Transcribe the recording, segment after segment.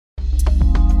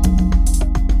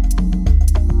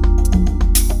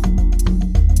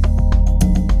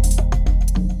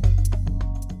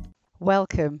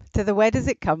Welcome to the Where Does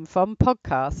It Come From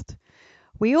podcast.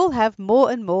 We all have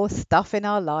more and more stuff in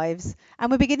our lives,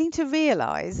 and we're beginning to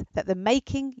realise that the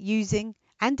making, using,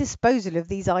 and disposal of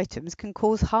these items can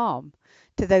cause harm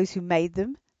to those who made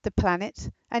them, the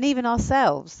planet, and even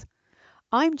ourselves.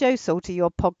 I'm Jo Salter, your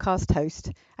podcast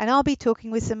host, and I'll be talking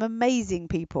with some amazing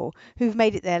people who've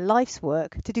made it their life's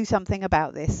work to do something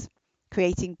about this,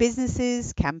 creating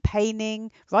businesses,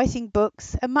 campaigning, writing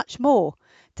books, and much more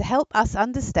to help us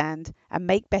understand and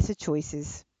make better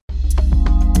choices.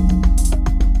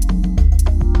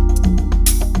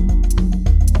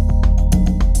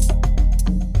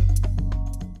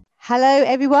 Hello,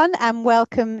 everyone, and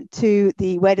welcome to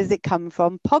the Where Does It Come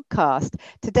From podcast.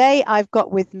 Today, I've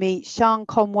got with me Sian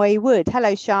Conway Wood.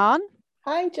 Hello, Sian.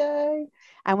 Hi, Jo.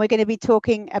 And we're going to be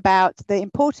talking about the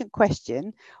important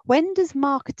question, when does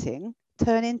marketing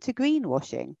turn into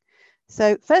greenwashing?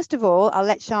 So first of all, I'll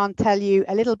let Sian tell you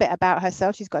a little bit about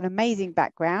herself. She's got an amazing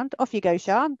background. Off you go,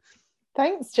 Sian.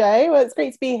 Thanks, Jo. Well, it's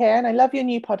great to be here, and I love your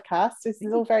new podcast. This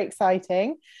is all very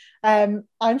exciting. I'm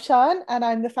Sian, and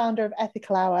I'm the founder of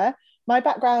Ethical Hour. My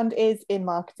background is in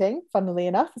marketing, funnily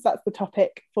enough, as that's the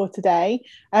topic for today.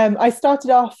 I started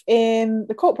off in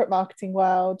the corporate marketing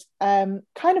world, kind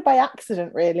of by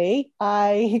accident, really.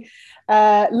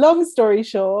 Long story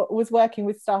short, was working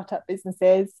with startup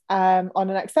businesses on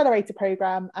an accelerator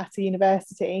program at a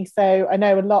university. So I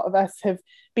know a lot of us have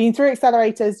been through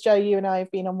accelerators. Jo, you and I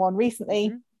have been on one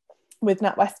recently with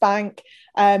NatWest Bank.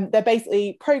 They're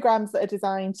basically programs that are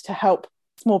designed to help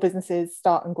small businesses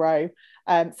start and grow.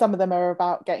 Some of them are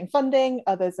about getting funding,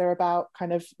 others are about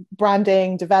kind of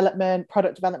branding, development,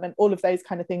 product development, all of those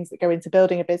kind of things that go into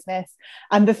building a business.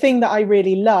 And the thing that I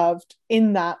really loved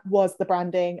in that was the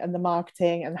branding and the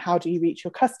marketing and how do you reach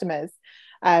your customers.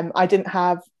 I didn't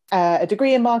have a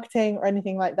degree in marketing or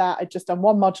anything like that. I'd just done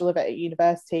one module of it at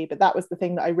university, but that was the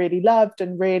thing that I really loved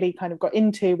and really kind of got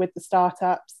into with the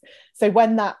startups. So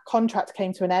when that contract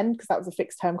came to an end, because that was a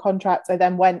fixed term contract, I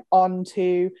then went on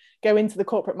to go into the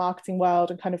corporate marketing world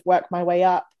and kind of work my way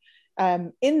up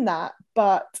in that.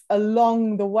 But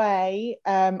along the way,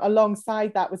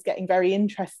 alongside that, was getting very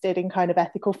interested in kind of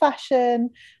ethical fashion,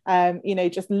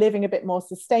 just living a bit more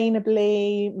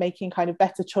sustainably, making kind of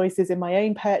better choices in my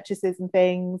own purchases and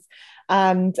things.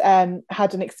 And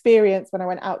had an experience when I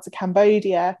went out to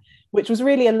Cambodia, which was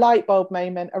really a light bulb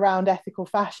moment around ethical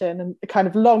fashion. And kind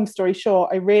of long story short,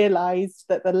 I realized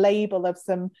that the label of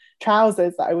some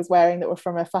trousers that I was wearing that were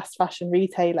from a fast fashion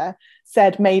retailer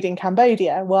said made in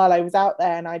Cambodia while I was out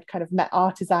there. And I'd kind of met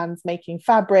artisans making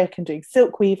fabric and doing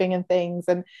silk weaving and things.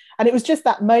 And it was just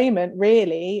that moment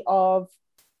really of,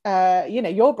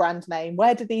 your brand name,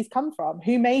 where did these come from?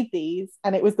 Who made these?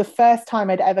 And it was the first time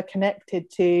I'd ever connected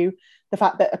to the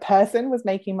fact that a person was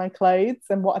making my clothes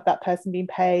and what had that person been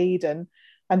paid and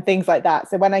things like that.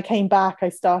 So when I came back, I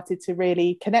started to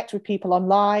really connect with people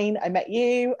online. I met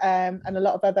you and a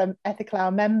lot of other Ethical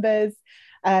Hour members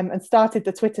and started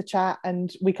the Twitter chat,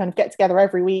 and we kind of get together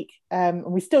every week. And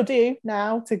we still do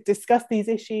now to discuss these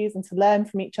issues and to learn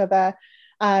from each other.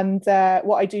 And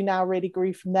what I do now really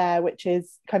grew from there, which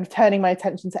is kind of turning my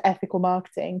attention to ethical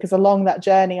marketing, because along that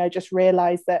journey, I just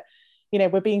realized that,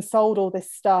 we're being sold all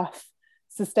this stuff,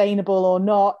 sustainable or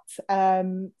not,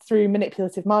 through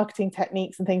manipulative marketing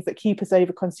techniques and things that keep us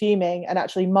over consuming. And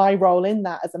actually my role in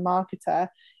that as a marketer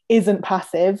isn't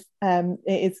passive. It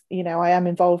is, I am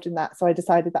involved in that. So I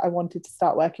decided that I wanted to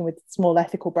start working with small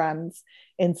ethical brands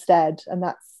instead. And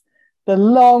that's the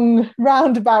long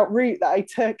roundabout route that I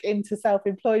took into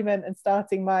self-employment and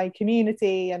starting my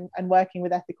community and working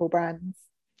with ethical brands.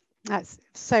 That's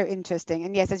so interesting.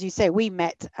 And yes, as you say, we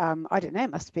met, I don't know,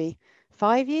 it must be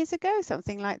 5 years ago,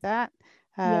 something like that,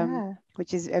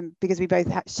 which is because we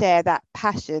both share that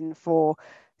passion for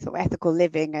sort of ethical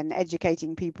living and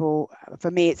educating people.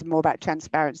 For me, it's more about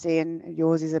transparency, and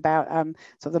yours is about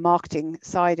sort of the marketing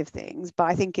side of things. But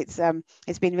I think it's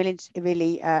been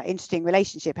really interesting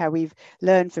relationship, how we've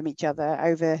learned from each other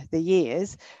over the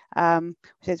years. So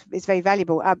it's very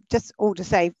valuable. Just all to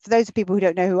say, for those people who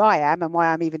don't know who I am and why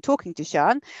I'm even talking to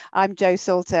Sian, I'm Jo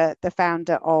Salter, the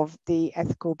founder of the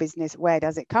ethical business Where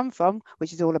Does It Come From,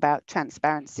 which is all about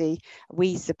transparency.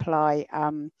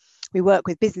 We work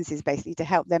with businesses basically to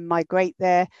help them migrate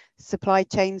their supply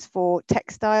chains for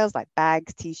textiles like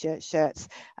bags, t-shirts, shirts,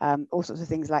 all sorts of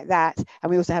things like that. And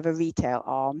we also have a retail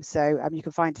arm. So you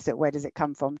can find us at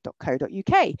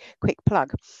wheredoesitcomefrom.co.uk. Quick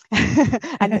plug.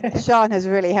 And Sian has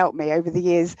really helped me over the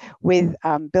years with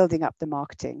building up the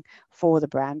marketing for the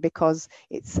brand, because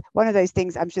it's one of those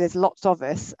things, I'm sure there's lots of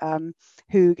us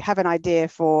who have an idea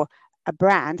for a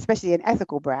brand, especially an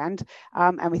ethical brand,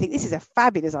 and we think this is a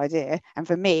fabulous idea. And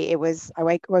for me, it was,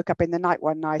 I woke up in the night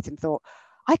one night and thought,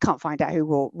 I can't find out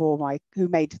who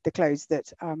made the clothes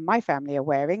that my family are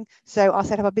wearing, so I'll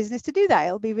set up a business to do that.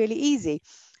 It'll be really easy.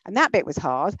 And that bit was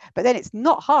hard, but then it's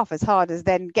not half as hard as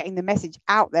then getting the message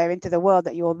out there into the world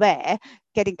that you're there,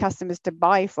 getting customers to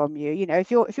buy from you. You know, if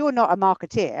you're not a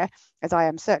marketeer, as I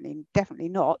am certainly definitely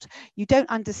not, you don't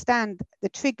understand the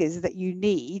triggers that you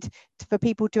need for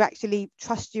people to actually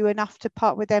trust you enough to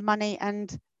part with their money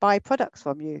and buy products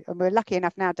from you. And we're lucky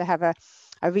enough now to have a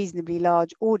reasonably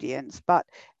large audience, but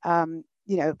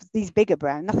you know, these bigger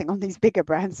brands, nothing on these bigger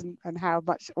brands and how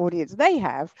much audience they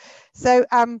have. So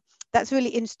that's really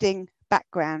interesting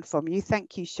background from you.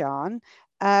 Thank you, Sian.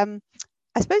 I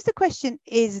suppose the question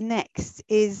is next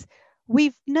is,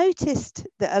 we've noticed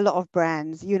that a lot of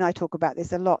brands, you and I talk about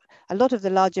this a lot of the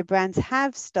larger brands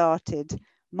have started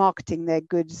marketing their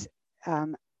goods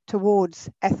towards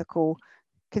ethical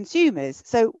consumers.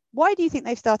 So why do you think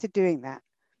they've started doing that?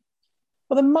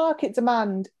 Well, the market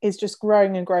demand is just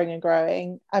growing and growing and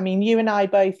growing. I mean, you and I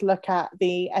both look at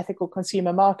the Ethical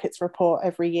Consumer Markets report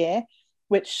every year,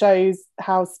 which shows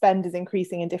how spend is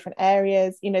increasing in different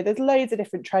areas. You know, there's loads of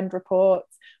different trend reports.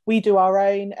 We do our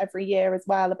own every year as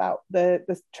well about the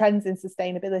trends in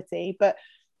sustainability. But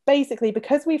basically,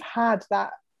 because we've had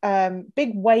that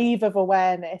big wave of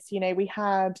awareness, you know, we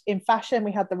had in fashion,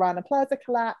 we had the Rana Plaza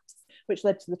collapse, which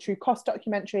led to the True Cost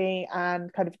documentary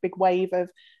and kind of a big wave of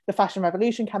the Fashion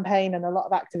Revolution campaign and a lot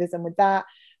of activism with that.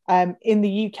 In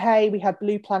the UK, we had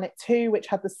Blue Planet 2, which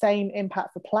had the same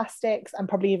impact for plastics and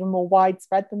probably even more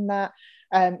widespread than that.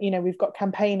 You know, we've got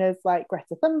campaigners like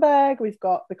Greta Thunberg, we've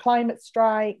got the climate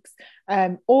strikes,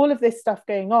 all of this stuff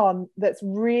going on that's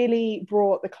really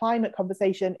brought the climate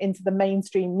conversation into the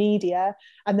mainstream media.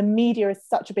 And the media is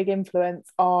such a big influence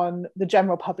on the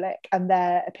general public and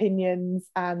their opinions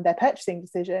and their purchasing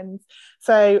decisions.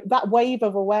 So that wave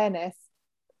of awareness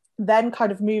then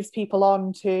kind of moves people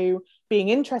on to being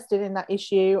interested in that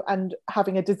issue and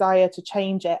having a desire to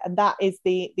change it. And that is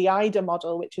the IDA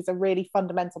model, which is a really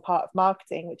fundamental part of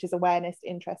marketing, which is awareness,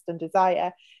 interest, and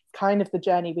desire. It's kind of the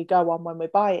journey we go on when we're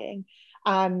buying.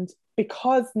 And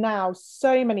because now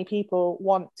so many people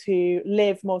want to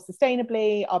live more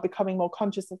sustainably, are becoming more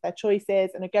conscious of their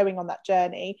choices and are going on that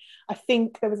journey, I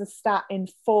think there was a stat in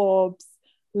Forbes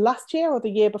last year or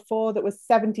the year before that was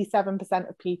 77%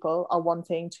 of people are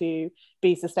wanting to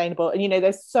be sustainable. And you know,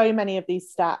 there's so many of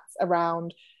these stats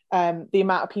around the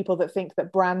amount of people that think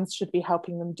that brands should be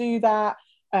helping them do that,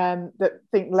 that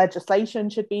think legislation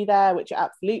should be there, which it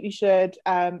absolutely should,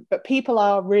 but people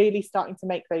are really starting to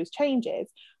make those changes,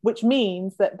 which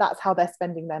means that that's how they're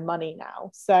spending their money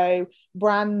now. So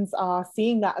brands are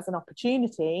seeing that as an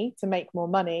opportunity to make more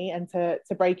money and to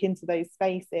break into those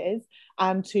spaces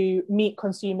and to meet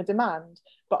consumer demand.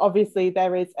 But obviously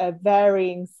there is a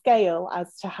varying scale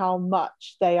as to how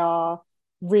much they are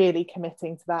really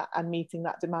committing to that and meeting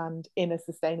that demand in a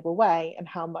sustainable way, and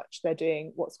how much they're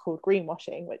doing what's called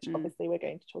greenwashing, which obviously we're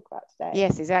going to talk about today.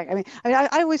 Yes, exactly. I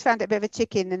always found it a bit of a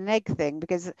chicken and egg thing,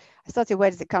 because I started,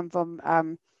 where does it come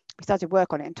from? We started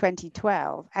work on it in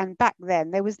 2012, and back then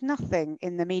there was nothing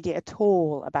in the media at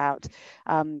all about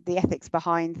the ethics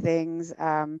behind things.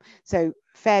 So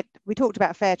we talked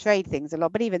about fair trade things a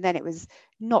lot, but even then it was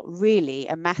not really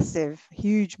a massive,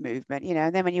 huge movement, you know.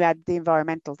 And then when you add the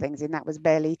environmental things in, that was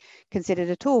barely considered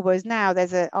at all. Whereas now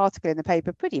there's an article in the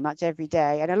paper pretty much every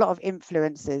day, and a lot of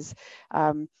influencers,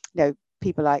 you know,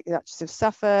 people like the Duchess of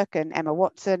Suffolk and Emma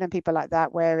Watson and people like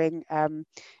that wearing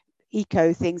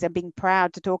eco things and being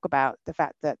proud to talk about the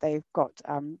fact that they've got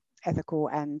ethical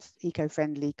and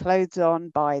eco-friendly clothes on,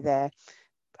 by their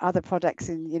other products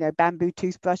in, you know, bamboo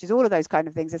toothbrushes, all of those kind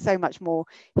of things are so much more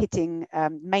hitting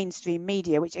mainstream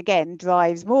media, which again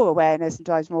drives more awareness and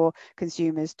drives more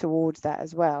consumers towards that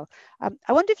as well.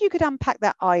 I wonder if you could unpack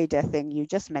that IDA thing you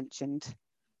just mentioned.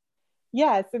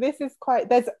 Yeah, so this is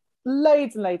there's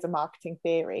loads and loads of marketing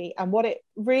theory, and what it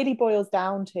really boils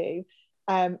down to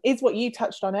is what you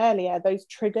touched on earlier, those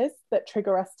triggers that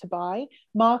trigger us to buy.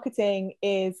 Marketing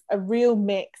is a real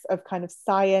mix of kind of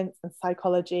science and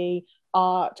psychology,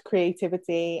 art,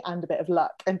 creativity, and a bit of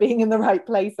luck, and being in the right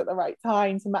place at the right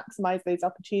time to maximize those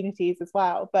opportunities as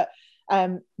well. But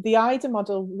the IDA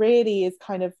model really is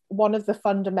kind of one of the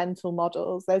fundamental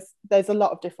models. There's a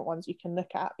lot of different ones you can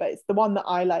look at, but it's the one that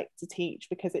I like to teach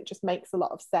because it just makes a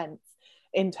lot of sense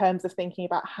in terms of thinking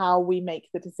about how we make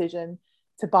the decision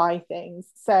to buy things.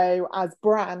 So as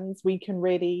brands, we can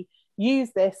really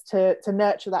use this to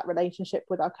nurture that relationship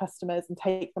with our customers and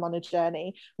take them on a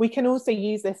journey. We can also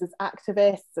use this as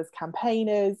activists, as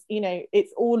campaigners.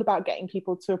 It's all about getting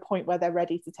people to a point where they're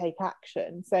ready to take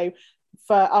action. So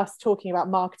for us talking about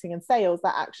marketing and sales,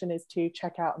 that action is to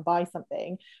check out and buy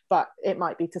something, but it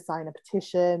might be to sign a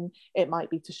petition, it might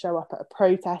be to show up at a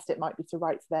protest, it might be to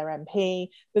write to their MP.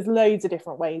 There's loads of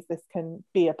different ways this can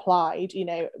be applied.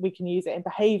 We can use it in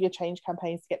behavior change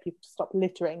campaigns to get people to stop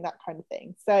littering, that kind of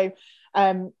thing. So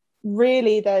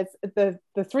really there's the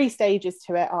 3 stages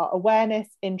to it are awareness,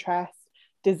 interest,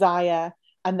 desire,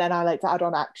 and then I like to add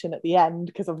on action at the end,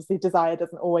 because obviously desire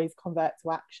doesn't always convert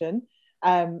to action.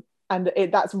 And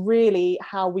that's really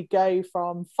how we go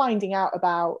from finding out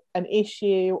about an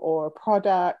issue or a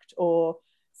product or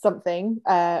something,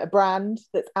 a brand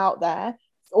that's out there,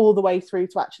 all the way through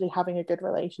to actually having a good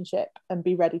relationship and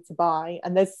be ready to buy.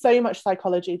 And there's so much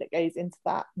psychology that goes into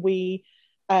that.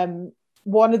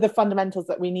 One of the fundamentals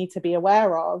that we need to be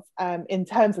aware of, in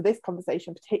terms of this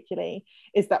conversation particularly,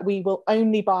 is that we will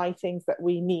only buy things that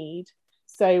we need.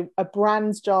 So a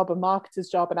brand's job, a marketer's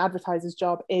job, an advertiser's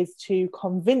job is to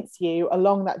convince you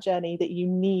along that journey that you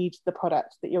need the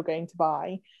product that you're going to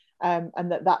buy, and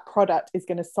that product is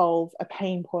going to solve a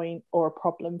pain point or a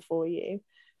problem for you.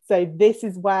 So this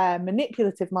is where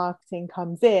manipulative marketing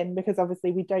comes in, because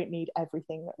obviously we don't need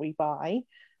everything that we buy,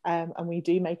 and we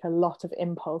do make a lot of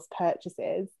impulse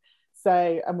purchases.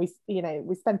 So, and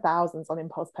we spend thousands on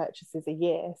impulse purchases a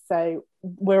year. So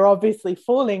we're obviously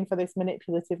falling for this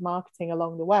manipulative marketing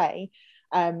along the way.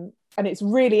 And it's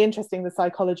really interesting, the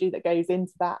psychology that goes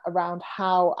into that around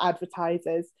how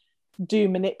advertisers do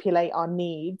manipulate our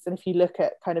needs. And if you look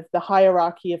at kind of the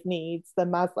hierarchy of needs, the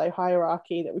Maslow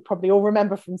hierarchy that we probably all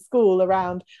remember from school,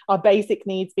 around our basic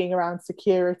needs being around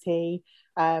security,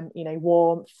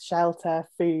 warmth, shelter,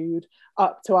 food,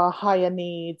 up to our higher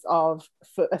needs of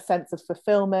a sense of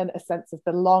fulfillment, a sense of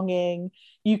belonging.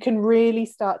 You can really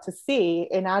start to see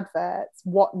in adverts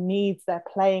what needs they're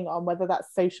playing on, whether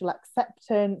that's social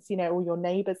acceptance, all your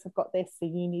neighbours have got this, so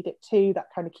you need it too, that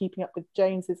kind of keeping up with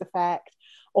Jones's effect,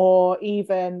 or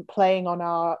even playing on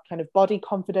our kind of body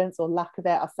confidence or lack of it,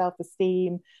 our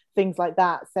self-esteem, things like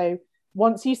that. So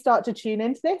once you start to tune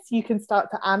into this, you can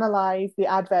start to analyze the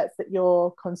adverts that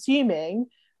you're consuming.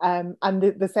 And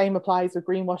the same applies with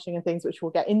greenwashing and things, which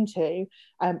we'll get into.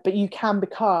 But you can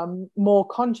become more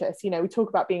conscious. We talk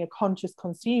about being a conscious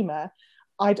consumer.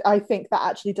 I think that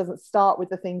actually doesn't start with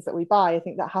the things that we buy. I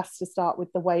think that has to start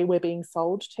with the way we're being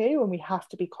sold to. And we have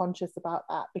to be conscious about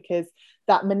that, because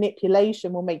that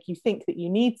manipulation will make you think that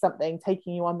you need something,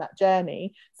 taking you on that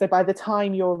journey. So by the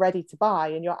time you're ready to buy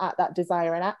and you're at that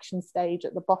desire and action stage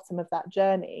at the bottom of that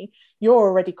journey, you're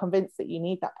already convinced that you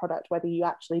need that product, whether you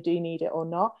actually do need it or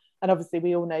not. And obviously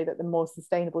we all know that the more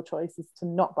sustainable choice is to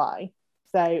not buy.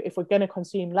 So if we're going to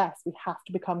consume less, we have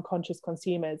to become conscious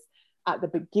consumers at the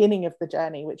beginning of the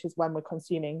journey, which is when we're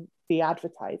consuming the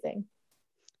advertising.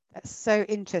 That's so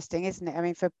interesting, isn't it? I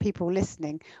mean, for people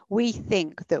listening, we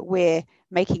think that we're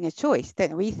making a choice,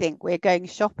 don't we? We think we're going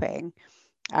shopping,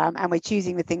 and we're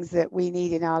choosing the things that we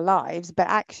need in our lives, but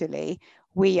actually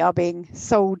we are being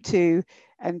sold to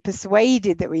and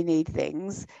persuaded that we need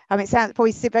things. I mean, it sounds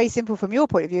probably very simple from your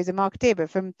point of view as a marketer, but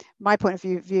from my point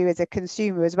of view as a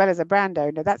consumer as well as a brand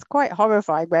owner, that's quite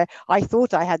horrifying, where I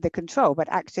thought I had the control, but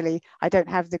actually I don't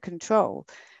have the control,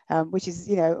 which is,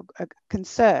 a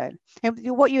concern. And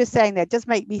what you were saying there does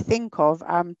make me think of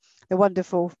the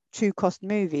wonderful True Cost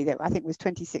movie that I think was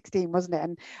 2016, wasn't it?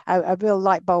 And a real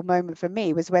light bulb moment for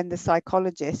me was when the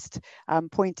psychologist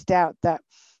pointed out that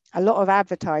a lot of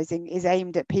advertising is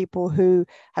aimed at people who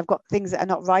have got things that are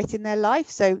not right in their life.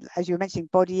 So as you were mentioning,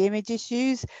 body image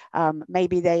issues,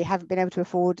 maybe they haven't been able to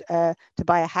afford to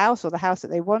buy a house, or the house that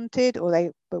they wanted, or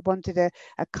they wanted a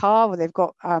car, or they've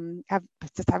got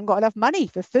just haven't got enough money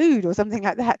for food or something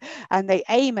like that. And they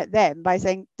aim at them by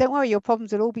saying, don't worry, your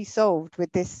problems will all be solved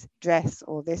with this dress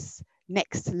or this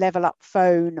next level up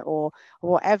phone or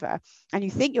whatever. And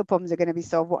you think your problems are going to be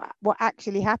solved. What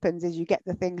actually happens is you get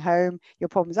the thing home, your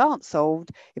problems aren't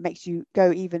solved. It makes you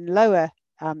go even lower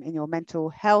in your mental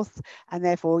health, and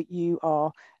therefore you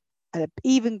are an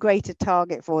even greater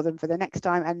target for them for the next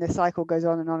time, and the cycle goes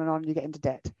on and on and on, and you get into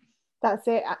debt. That's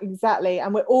it, exactly.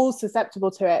 And we're all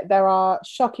susceptible to it. There are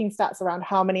shocking stats around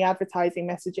how many advertising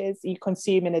messages you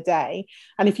consume in a day.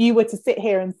 And if you were to sit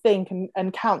here and think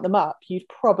and count them up, you'd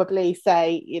probably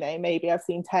say, maybe I've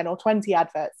seen 10 or 20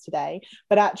 adverts today.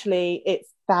 But actually, it's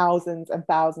thousands and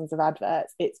thousands of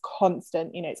adverts. It's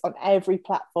constant, it's on every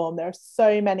platform. There are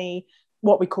so many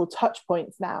what we call touch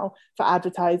points now for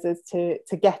advertisers to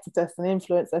get at us and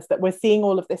influence us, that we're seeing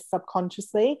all of this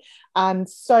subconsciously. And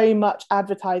so much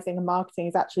advertising and marketing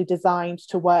is actually designed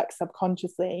to work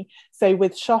subconsciously. So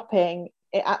with shopping,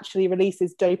 it actually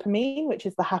releases dopamine, which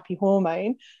is the happy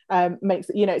hormone. Makes,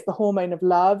 you know, it's the hormone of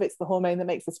love. It's the hormone that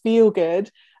makes us feel good.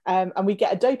 And we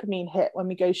get a dopamine hit when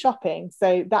we go shopping.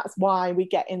 So that's why we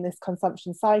get in this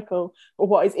consumption cycle. But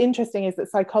what is interesting is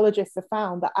that psychologists have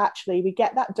found that actually we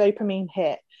get that dopamine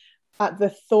hit at the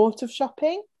thought of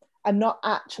shopping and not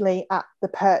actually at the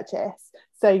purchase.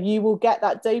 So you will get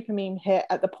that dopamine hit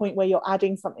at the point where you're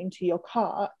adding something to your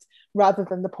cart, rather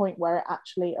than the point where it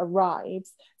actually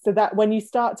arrives. So that when you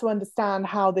start to understand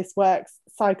how this works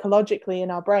psychologically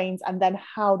in our brains, and then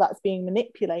how that's being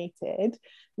manipulated,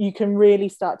 you can really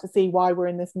start to see why we're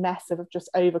in this mess of just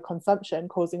overconsumption,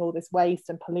 causing all this waste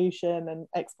and pollution and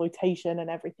exploitation and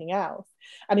everything else.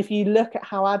 And if you look at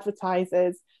how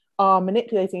advertisers are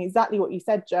manipulating exactly what you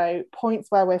said, Jo, points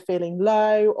where we're feeling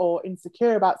low or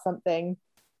insecure about something.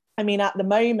 I mean, at the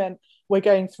moment, we're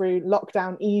going through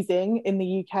lockdown easing in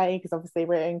the UK, because obviously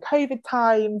we're in COVID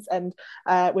times, and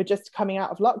we're just coming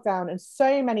out of lockdown. And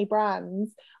so many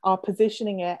brands are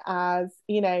positioning it as,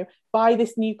 you know, buy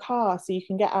this new car so you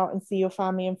can get out and see your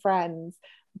family and friends.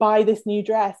 Buy this new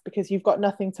dress because you've got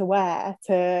nothing to wear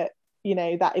to, you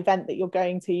know, that event that you're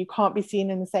going to. You can't be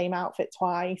seen in the same outfit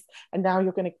twice, and now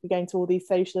you're going to be going to all these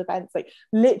social events. Like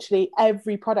literally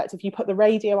every product, if you put the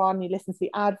radio on, you listen to the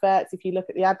adverts, if you look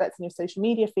at the adverts in your social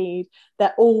media feed,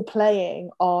 they're all playing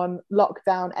on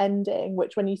lockdown ending,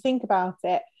 which when you think about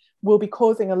it, will be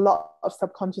causing a lot of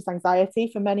subconscious anxiety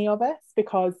for many of us,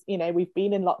 because, you know, we've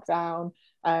been in lockdown.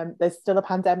 There's still a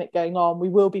pandemic going on. We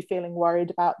will be feeling worried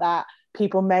about that.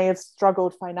 People may have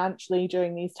struggled financially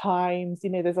during these times. You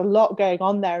know, there's a lot going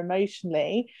on there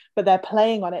emotionally, but they're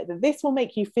playing on it that this will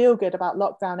make you feel good about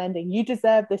lockdown ending. You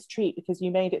deserve this treat because you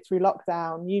made it through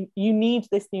lockdown. You need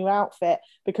this new outfit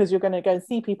because you're going to go and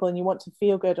see people and you want to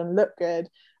feel good and look good.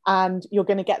 And you're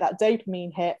going to get that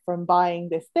dopamine hit from buying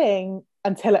this thing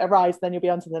until it arrives. Then you'll be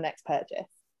on to the next purchase.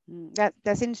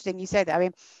 That's interesting you said that. I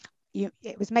mean,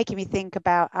 it was making me think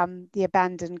about the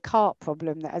abandoned cart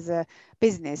problem, that as a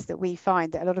business that we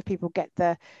find that a lot of people get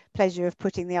the pleasure of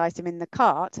putting the item in the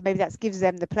cart. So maybe that gives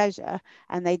them the pleasure,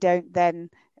 and they don't then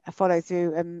follow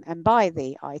through and buy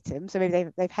the item. So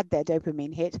maybe they've had their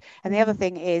dopamine hit. And the other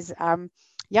thing is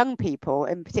young people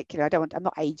in particular, I'm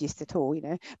not ageist at all, you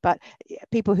know, but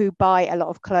people who buy a lot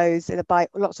of clothes, and buy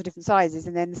lots of different sizes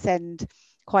and then send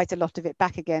quite a lot of it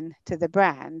back again to the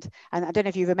brand. And I don't know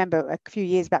if you remember a few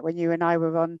years back when you and I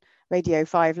were on Radio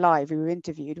 5 Live, we were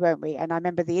interviewed, weren't we? And I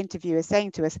remember the interviewer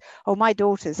saying to us, oh, my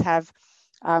daughters have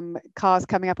cars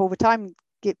coming up all the time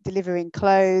delivering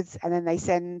clothes, and then they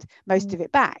send most of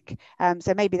it back.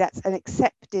 So maybe that's an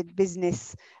accepted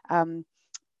business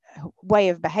way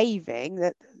of behaving,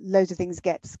 that loads of things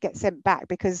get sent back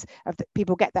because of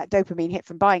people get that dopamine hit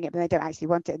from buying it, but they don't actually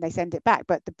want it and they send it back.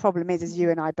 But the problem is, as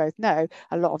you and I both know,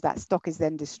 a lot of that stock is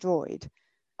then destroyed.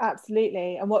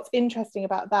 Absolutely. And what's interesting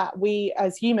about that, we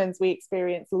as humans, we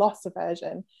experience loss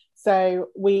aversion. So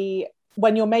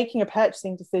when you're making a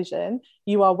purchasing decision,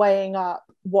 you are weighing up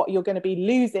what you're going to be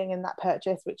losing in that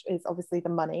purchase, which is obviously the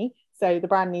money. So the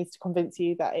brand needs to convince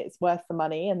you that it's worth the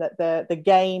money, and that the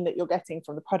gain that you're getting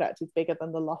from the product is bigger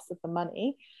than the loss of the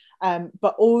money.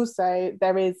 But also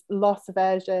there is loss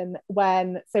aversion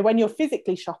when you're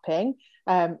physically shopping,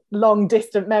 long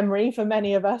distant memory for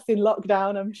many of us in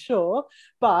lockdown, I'm sure.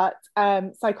 But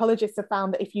psychologists have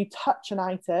found that if you touch an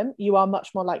item, you are much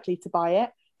more likely to buy it.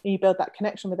 You build that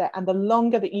connection with it, and the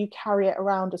longer that you carry it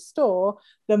around a store,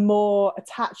 the more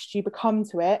attached you become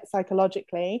to it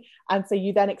psychologically, and so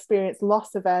you then experience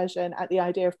loss aversion at the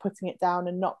idea of putting it down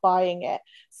and not buying it.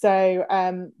 So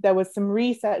there was some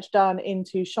research done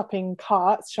into shopping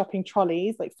carts, shopping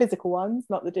trolleys, like physical ones,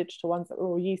 not the digital ones that we're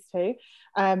all used to,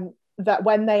 that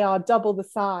when they are double the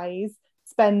size,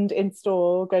 spend in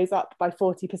store goes up by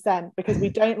 40%, because we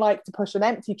don't like to push an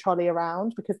empty trolley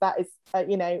around, because that is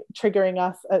triggering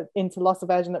us into loss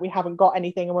aversion, that we haven't got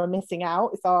anything and we're missing out.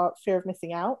 It's our fear of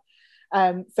missing out.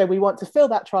 So we want to fill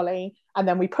that trolley, and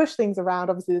then we push things around.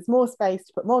 Obviously there's more space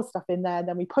to put more stuff in there, and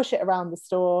then we push it around the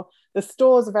store. The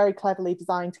stores are very cleverly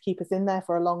designed to keep us in there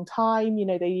for a long time. You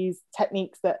know, they use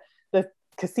techniques that the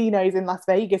casinos in Las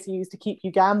Vegas use to keep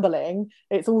you gambling.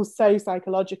 It's all so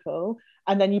psychological.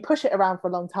 and then you push it around for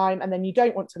a long time, and then you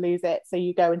don't want to lose it, so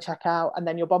you go and check out, and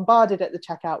then you're bombarded at the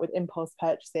checkout with impulse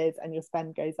purchases, and your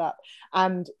spend goes up.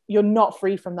 And you're not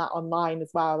free from that online as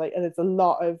well. Like, there's a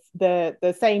lot of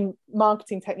the same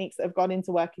marketing techniques that have gone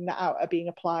into working that out are being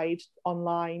applied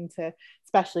online to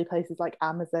especially places like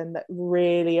Amazon that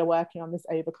really are working on this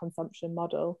overconsumption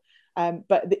model.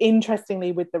 But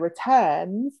interestingly, with the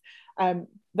returns,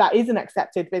 that is an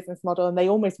accepted business model, and they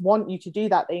almost want you to do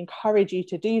that. They encourage you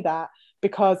to do that,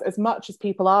 because as much as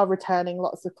people are returning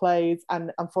lots of clothes,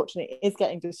 and unfortunately it is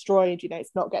getting destroyed, you know,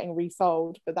 it's not getting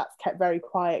resold, but that's kept very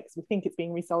quiet because we think it's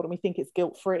being resold and we think it's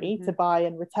guilt-free to buy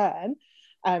and return.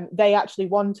 They actually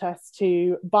want us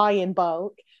to buy in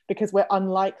bulk, because we're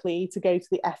unlikely to go to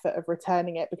the effort of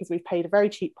returning it, because we've paid a very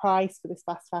cheap price for this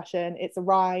fast fashion. It's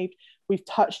arrived, we've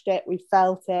touched it, we've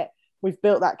felt it, we've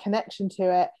built that connection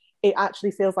to it. It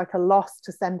actually feels like a loss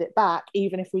to send it back,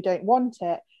 even if we don't want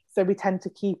it. So we tend to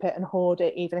keep it and hoard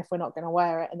it, even if we're not going to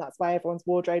wear it. And that's why everyone's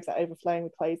wardrobes are overflowing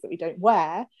with clothes that we don't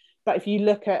wear. But if you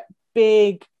look at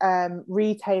big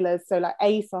retailers, so like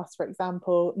ASOS, for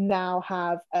example, now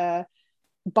have a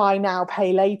buy now,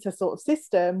 pay later sort of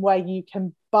system, where you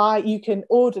can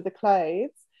order the clothes,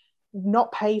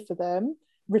 not pay for them,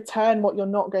 return what you're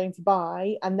not going to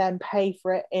buy, and then pay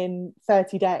for it in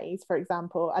 30 days, for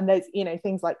example. And there's, you know,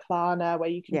 things like Klarna where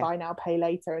you can buy now, pay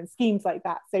later, and schemes like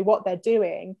that. So what they're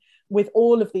doing with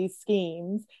all of these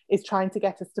schemes is trying to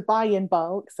get us to buy in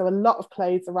bulk. So a lot of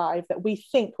clothes arrive that we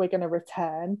think we're going to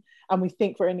return, and we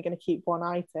think we're only going to keep one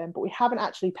item, but we haven't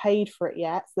actually paid for it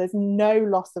yet. So there's no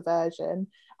loss aversion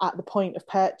at the point of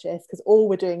purchase, because all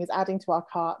we're doing is adding to our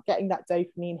cart, getting that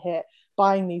dopamine hit,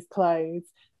 buying these clothes.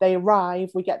 They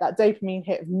arrive, we get that dopamine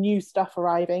hit of new stuff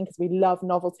arriving, because we love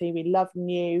novelty, we love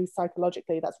new.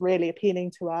 Psychologically, that's really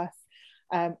appealing to us.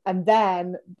 And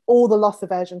then all the loss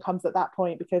aversion comes at that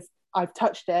point, because I've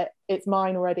touched it, it's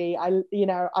mine already.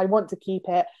 I want to keep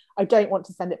it. I don't want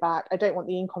to send it back. I don't want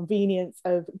the inconvenience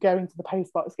of going to the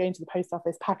post box, going to the post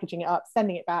office, packaging it up,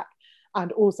 sending it back.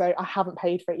 And also, I haven't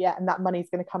paid for it yet, and that money's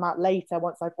going to come out later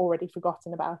once I've already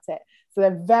forgotten about it. So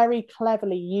they're very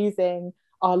cleverly using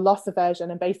our loss aversion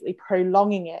and basically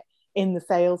prolonging it in the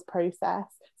sales process,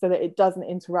 so that it doesn't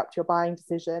interrupt your buying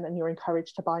decision and you're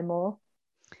encouraged to buy more.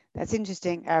 That's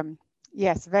interesting.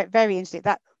 Yes, very, very interesting.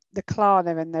 That the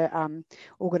Klarna and the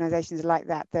organisations like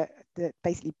that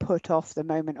basically put off the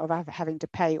moment of having to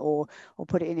pay or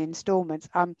put it in instalments.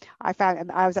 I found,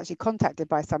 and I was actually contacted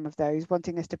by some of those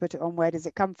wanting us to put it on Where Does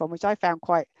It Come From, which I found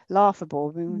quite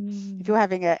laughable. I mean, if you're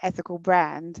having an ethical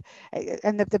brand,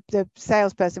 and the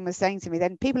salesperson was saying to me,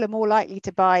 then people are more likely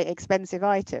to buy expensive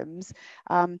items,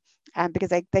 and because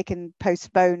they can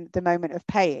postpone the moment of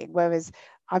paying, whereas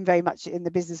I'm very much in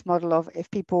the business model of, if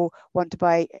people want to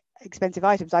buy expensive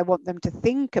items, I want them to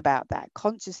think about that,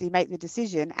 consciously make the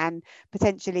decision, and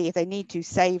potentially, if they need to,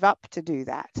 save up to do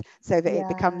that, so that it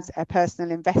becomes a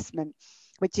personal investment,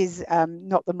 which is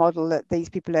not the model that these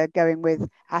people are going with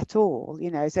at all.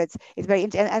 You know, so it's very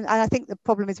interesting. And I think the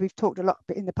problem is, we've talked a lot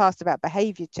in the past about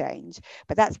behavior change,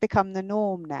 but that's become the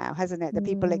norm now, hasn't it? That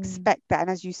people expect that, and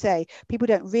as you say, people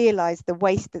don't realize the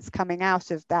waste that's coming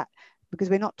out of that, because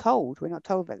we're not told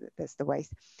that that's the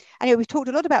waste. Anyway, we've talked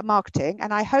a lot about marketing,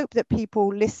 and I hope that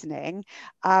people listening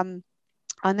are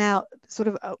now sort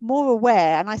of more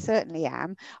aware, and I certainly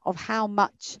am, of how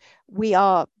much we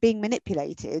are being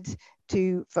manipulated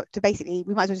to basically,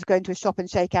 we might as well just go into a shop and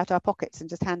shake out our pockets and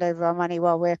just hand over our money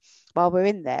while we're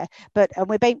in there. But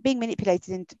we're being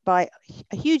manipulated by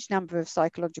a huge number of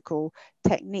psychological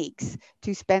techniques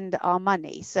to spend our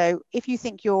money. So if you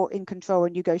think you're in control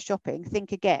and you go shopping,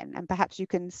 think again, and perhaps you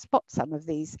can spot some of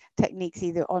these techniques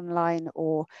either online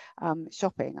or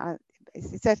shopping.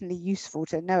 It's certainly useful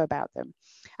to know about them.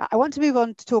 I want to move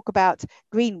on to talk about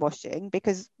greenwashing,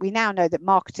 because we now know that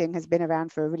marketing has been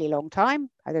around for a really long time.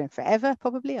 I don't know, forever,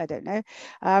 probably, I don't know,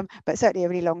 but certainly a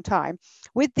really long time.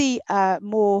 With the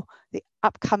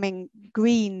upcoming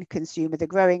green consumer, the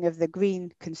growing of the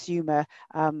green consumer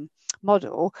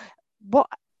model, what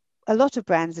a lot of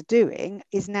brands are doing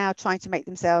is now trying to make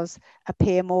themselves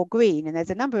appear more green. And there's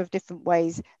a number of different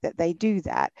ways that they do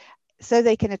that, so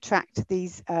they can attract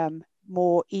these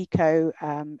more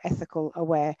ethical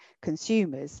aware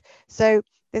consumers. So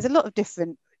there's a lot of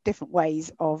different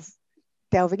ways of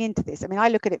delving into this. I mean, I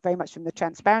look at it very much from the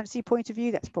transparency point of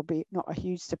view. That's probably not a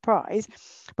huge surprise,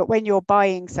 but when you're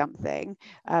buying something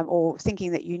or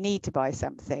thinking that you need to buy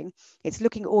something, it's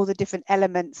looking at all the different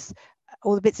elements,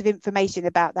 all the bits of information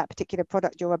about that particular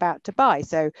product you're about to buy.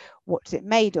 So what's it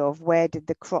made of? Where did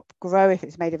the crop grow? If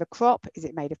it's made of a crop, is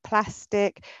it made of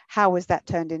plastic? How was that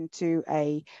turned into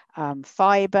a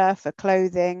fiber for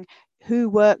clothing? who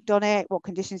worked on it, what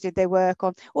conditions did they work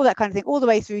on, all that kind of thing, all the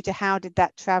way through to how did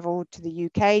that travel to the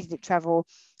UK? Did it travel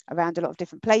around a lot of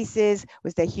different places?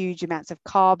 Was there huge amounts of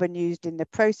carbon used in the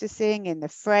processing, in the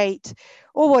freight,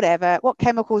 or whatever? What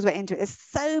chemicals went into it? There's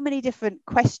so many different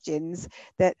questions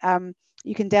that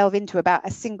you can delve into about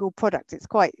a single product. It's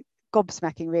quite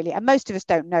gobsmacking, really. And most of us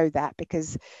don't know that,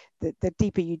 because the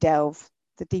deeper you delve,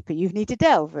 the deeper you need to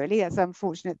delve, really. That's an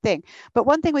unfortunate thing. But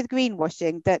one thing with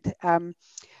greenwashing that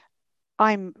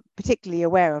I'm particularly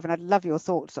aware of, and I'd love your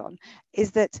thoughts on,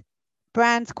 is that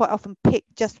brands quite often pick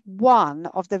just one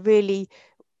of the really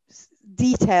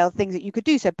detailed things that you could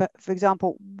do. So, but for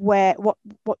example, what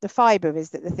the fiber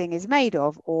is that the thing is made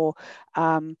of, or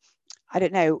I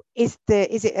don't know, is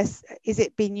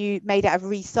it being made out of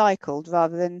recycled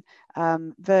rather than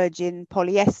virgin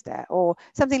polyester or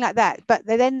something like that? But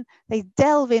they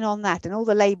delve in on that, and all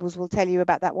the labels will tell you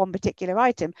about that one particular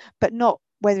item, but not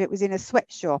whether it was in a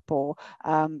sweatshop or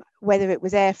whether it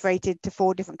was air freighted to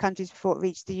 4 different countries before it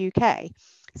reached the UK.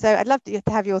 So I'd love to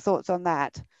have your thoughts on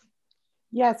that.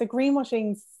 Yeah, so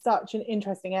greenwashing is such an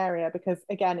interesting area because,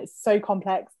 again, it's so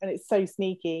complex and it's so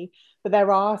sneaky, but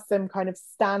there are some kind of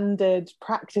standard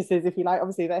practices, if you like.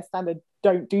 Obviously, they're standard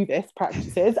don't do this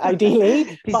practices,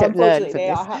 ideally, but unfortunately they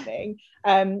are happening.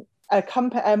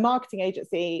 A marketing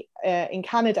agency in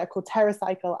Canada called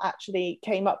TerraCycle actually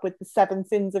came up with the 7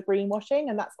 sins of greenwashing,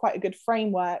 and that's quite a good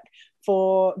framework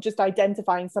for just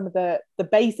identifying some of the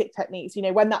basic techniques. You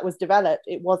know, when that was developed,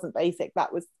 it wasn't basic.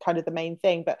 That was kind of the main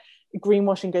thing. But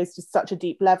greenwashing goes to such a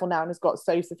deep level now and has got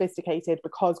so sophisticated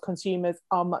because consumers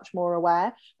are much more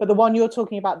aware. But the one you're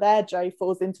talking about there, Jo,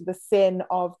 falls into the sin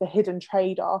of the hidden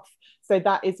trade-off. So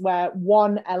that is where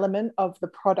one element of the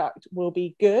product will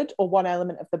be good, or one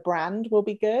element of the brand will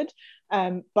be good.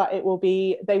 But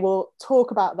they will talk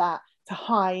about that to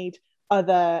hide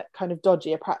other kind of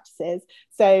dodgier practices.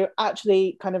 So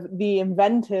actually, kind of the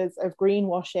inventors of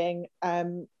greenwashing,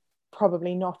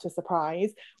 probably not a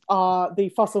surprise, are the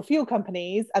fossil fuel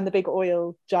companies and the big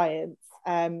oil giants.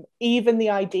 Even the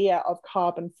idea of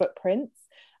carbon footprints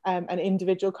and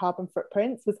individual carbon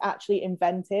footprints was actually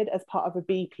invented as part of a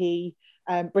BP,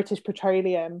 British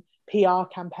Petroleum PR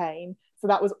campaign. So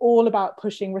that was all about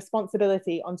pushing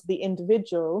responsibility onto the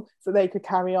individual so they could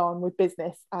carry on with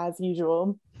business as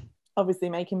usual, obviously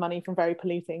making money from very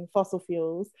polluting fossil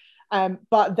fuels.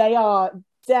 But they are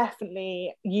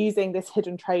definitely using this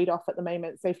hidden trade-off at the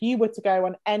moment. So if you were to go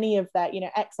on any of their,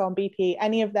 Exxon, BP,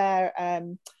 any of their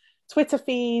Twitter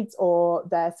feeds or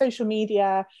their social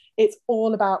media, it's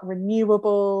all about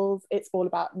renewables, it's all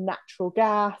about natural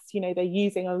gas. They're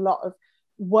using a lot of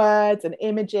words and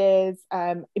images.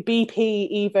 BP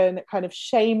even kind of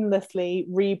shamelessly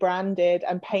rebranded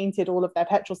and painted all of their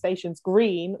petrol stations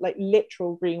green, like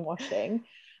literal greenwashing,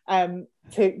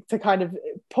 to kind of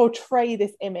portray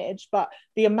this image. But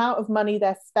the amount of money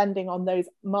they're spending on those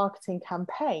marketing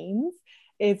campaigns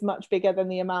is much bigger than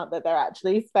the amount that they're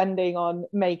actually spending on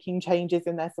making changes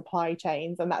in their supply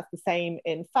chains. And that's the same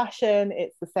in fashion,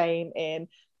 it's the same in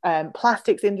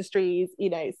plastics industries.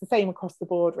 It's the same across the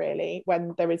board, really,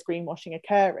 when there is greenwashing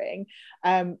occurring.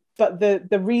 But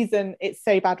the reason it's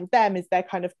so bad with them is they're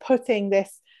kind of putting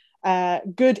this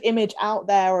good image out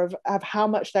there of how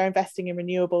much they're investing in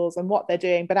renewables and what they're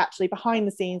doing, but actually behind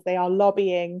the scenes they are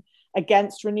lobbying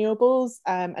against renewables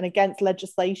and against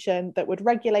legislation that would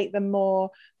regulate them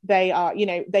more. They are,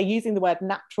 they're using the word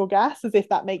natural gas as if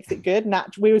that makes it good.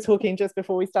 We were talking just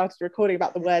before we started recording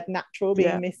about the word natural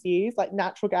being misused. Like,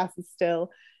 natural gas is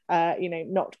still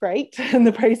not great, and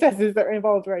the processes that are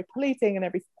involved are very polluting and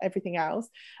everything else.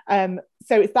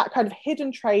 So it's that kind of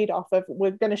hidden trade-off of,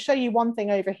 we're going to show you one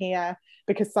thing over here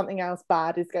because something else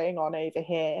bad is going on over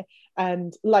here.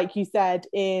 And like you said,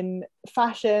 in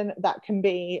fashion, that can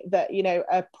be that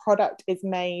a product is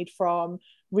made from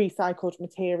recycled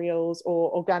materials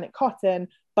or organic cotton,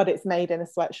 but it's made in a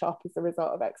sweatshop as a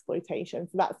result of exploitation.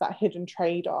 So that's that hidden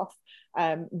trade-off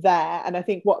there. And I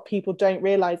think what people don't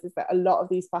realize is that a lot of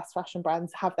these fast fashion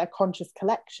brands have their conscious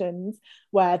collections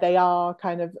where they are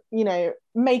kind of,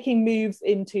 making moves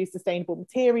into sustainable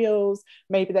materials.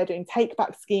 Maybe they're doing take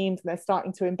back schemes and they're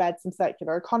starting to embed some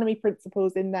circular economy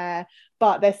principles in there,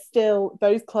 but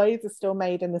those clothes are still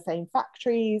made in the same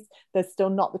factories. There's still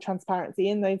not the transparency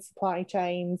in those supply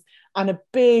chains. And a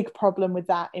big problem with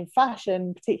that in fashion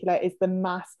in particular is the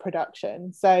mass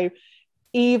production. So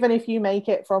even if you make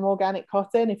it from organic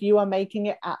cotton, if you are making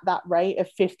it at that rate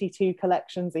of 52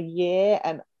 collections a year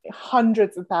and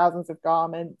hundreds of thousands of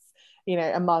garments,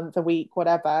 a month, a week,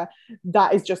 whatever,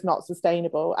 that is just not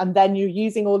sustainable. And then you're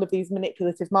using all of these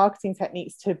manipulative marketing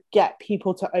techniques to get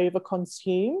people to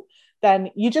overconsume.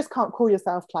 then you just can't call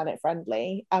yourself planet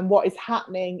friendly. And what is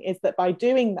happening is that by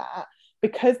doing that,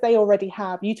 because they already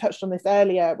have, you touched on this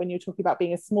earlier when you were talking about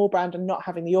being a small brand and not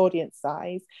having the audience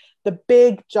size, the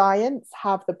big giants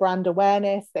have the brand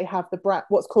awareness, they have the brand,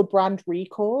 what's called brand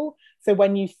recall. So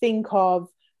when you think of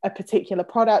a particular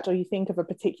product or you think of a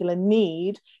particular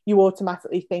need, you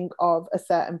automatically think of a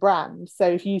certain brand. So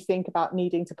if you think about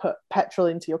needing to put petrol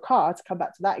into your car, to come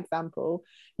back to that example,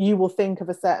 you will think of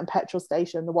a certain petrol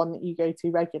station, the one that you go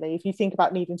to regularly. If you think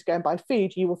about needing to go and buy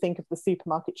food, you will think of the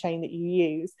supermarket chain that you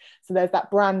use. So there's that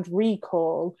brand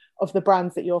recall of the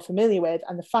brands that you're familiar with,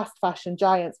 and the fast fashion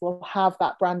giants will have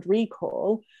that brand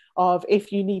recall of,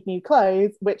 if you need new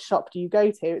clothes, which shop do you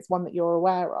go to? It's one that you're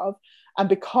aware of. And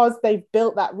because they've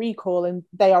built that recall and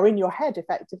they are in your head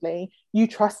effectively, you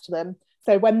trust them.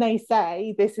 So when they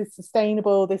say this is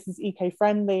sustainable, this is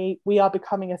eco-friendly, we are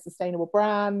becoming a sustainable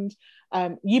brand,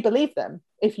 you believe them.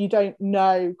 If you don't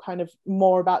know kind of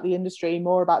more about the industry,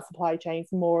 more about supply chains,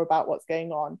 more about what's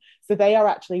going on. So they are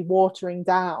actually watering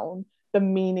down the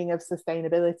meaning of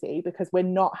sustainability, because we're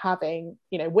not having,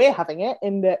 we're having it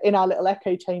in our little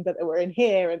echo chamber that we're in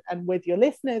here and with your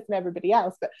listeners and everybody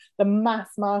else, but the mass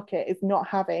market is not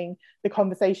having the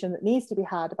conversation that needs to be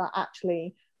had about,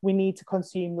 actually we need to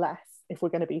consume less if we're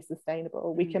going to be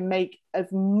sustainable. We can make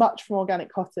as much from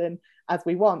organic cotton as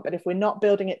we want, but if we're not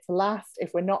building it to last,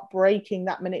 if we're not breaking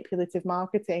that manipulative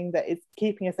marketing that is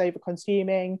keeping us over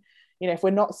consuming, if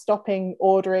we're not stopping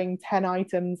ordering 10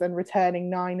 items and returning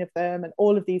 9 of them and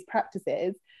all of these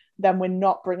practices, then we're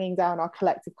not bringing down our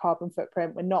collective carbon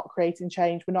footprint. We're not creating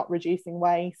change. We're not reducing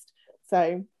waste.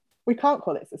 So we can't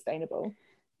call it sustainable.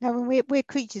 No, we're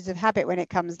creatures of habit when it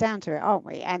comes down to it, aren't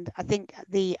we? And I think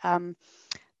the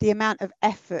amount of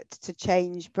effort to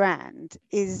change brand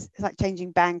is like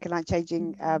changing bank and like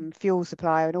changing fuel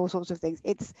supplier and all sorts of things.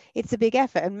 It's a big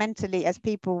effort, and mentally, as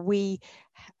people,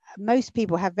 most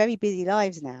people have very busy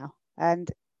lives now, and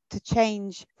to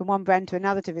change from one brand to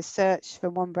another, to research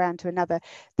from one brand to another,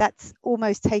 that's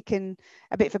almost taken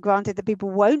a bit for granted that people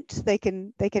won't. They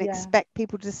can expect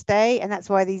people to stay, and that's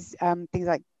why these things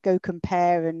like Go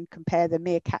Compare and Compare the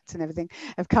Meerkats and everything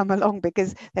have come along,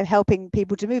 because they're helping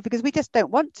people to move, because we just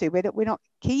don't want to. We're not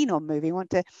keen on moving.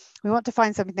 We want to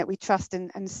find something that we trust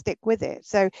and stick with it.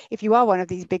 So if you are one of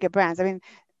these bigger brands, I mean,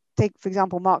 take for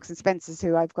example Marks and Spencer's,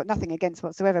 who I've got nothing against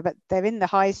whatsoever, but they're in the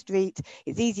high street.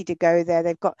 It's easy to go there.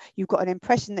 You've got an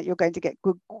impression that you're going to get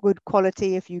good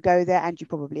quality if you go there, and you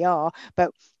probably are.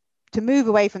 But to move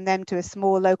away from them to a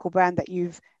small local brand that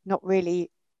you've not really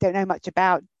don't know much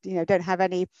about, don't have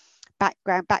any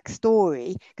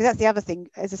backstory, because that's the other thing.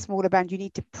 As a smaller brand, you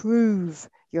need to prove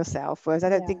yourself, whereas I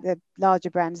don't think the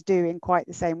larger brands do in quite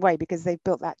the same way, because they've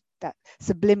built that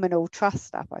subliminal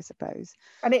trust up, I suppose.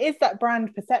 And it is that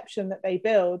brand perception that they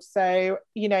build. So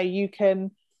you can,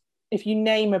 if you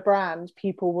name a brand,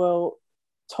 people will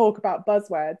talk about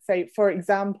buzzwords. So for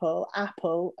example,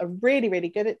 Apple are really, really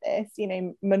good at this,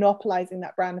 monopolizing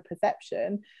that brand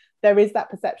perception. There is that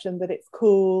perception that it's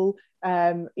cool,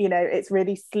 it's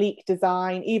really sleek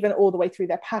design, even all the way through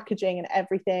their packaging and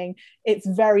everything. It's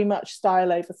very much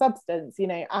style over substance.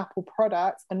 Apple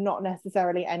products are not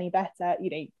necessarily any better.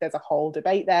 There's a whole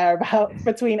debate there about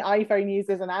between iPhone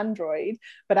users and Android,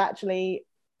 but actually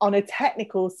on a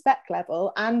technical spec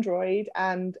level, Android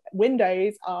and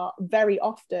Windows are very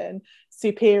often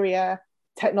superior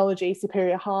technology,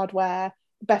 superior hardware,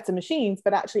 better machines.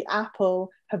 But actually Apple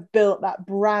have built that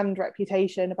brand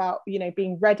reputation about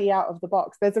being ready out of the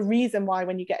box. There's a reason why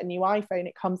when you get a new iPhone,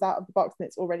 it comes out of the box and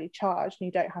it's already charged and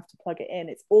you don't have to plug it in.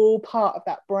 It's all part of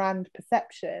that brand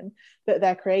perception that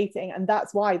they're creating, and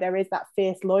that's why there is that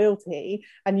fierce loyalty,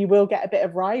 and you will get a bit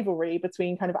of rivalry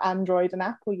between kind of Android and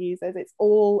Apple users. It's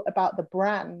all about the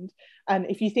brand. And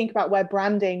if you think about where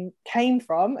branding came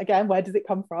from, again, where does it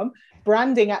come from?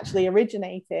 Branding actually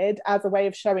originated as a way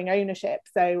of showing ownership.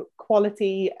 So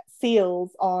quality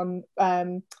seals on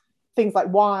things like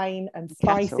wine and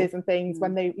spices cattle and things,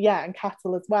 when they and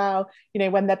cattle as well,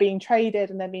 when they're being traded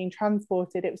and they're being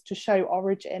transported, it was to show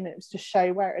origin, it was to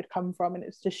show where it had come from, and it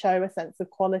was to show a sense of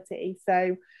quality.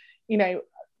 So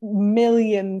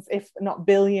millions, if not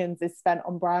billions, is spent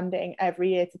on branding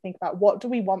every year to think about, what do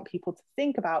we want people to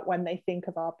think about when they think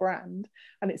of our brand?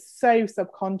 And it's so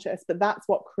subconscious, but that's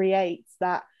what creates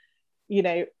that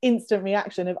instant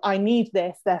reaction of, I need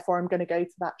this, therefore I'm going to go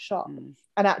to that shop.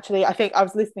 And actually, I think I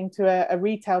was listening to a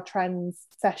retail trends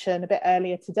session a bit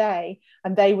earlier today,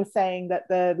 and they were saying that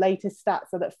the latest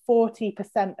stats are that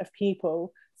 40% of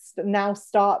people now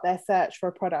start their search for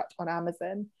a product on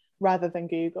Amazon. rather than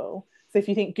Google. So if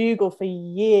you think Google for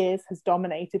years has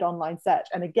dominated online search,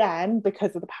 and again,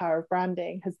 because of the power of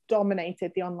branding, has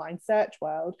dominated the online search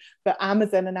world, but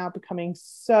Amazon are now becoming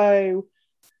so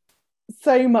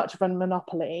much of a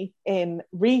monopoly in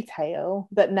retail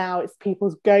that now it's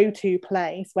people's go-to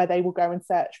place where they will go and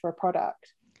search for a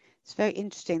product. It's very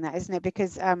interesting, that, isn't it?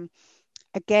 Because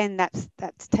again,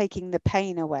 that's taking the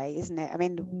pain away, isn't it? I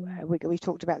mean, we've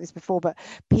talked about this before, but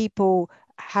people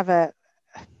have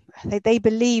they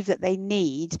believe that they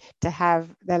need to have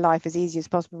their life as easy as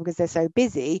possible because they're so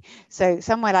busy. So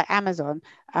somewhere like Amazon,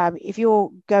 if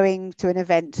you're going to an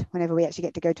event, whenever we actually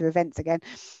get to go to events again,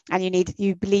 and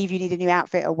you believe you need a new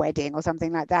outfit, a wedding or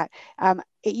something like that,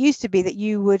 it used to be that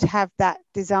you would have that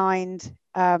designed,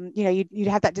 you'd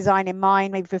have that design in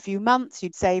mind maybe for a few months.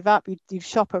 You'd save up, you'd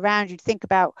shop around, you'd think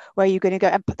about where you're going to go,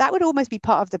 and that would almost be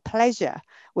part of the pleasure,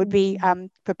 would be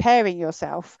preparing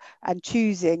yourself and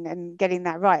choosing and getting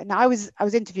that right. And I was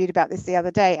interviewed about this the other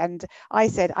day, and I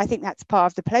said I think that's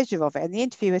part of the pleasure of it, and the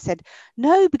interviewer said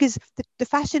no, because the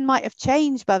fashion might have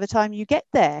changed by the time you get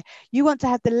there. You want to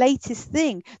have the latest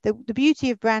thing. The beauty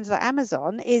of brands like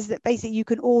Amazon is that basically you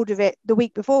can order it the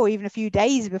week before, even a few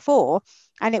days before,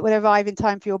 and it will arrive in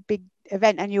time for your big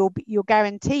event, and you're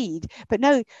guaranteed. But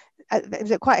no, it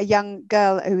was quite a young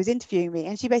girl who was interviewing me,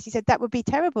 and she basically said that would be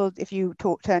terrible if you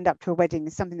turned up to a wedding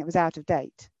as something that was out of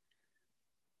date.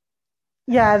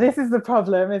 Yeah, this is the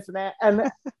problem, isn't it?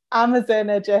 And Amazon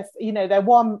are just, they're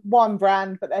one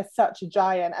brand, but they're such a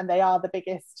giant, and they are the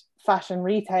biggest fashion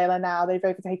retailer now. They've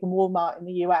overtaken Walmart in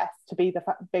the US to be the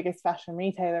biggest fashion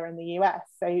retailer in the US.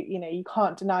 So, you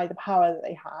can't deny the power that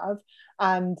they have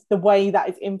and the way that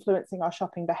is influencing our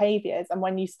shopping behaviors. And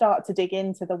when you start to dig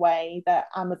into the way that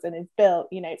Amazon is built,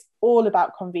 it's all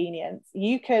about convenience.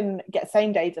 You can get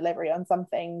same day delivery on some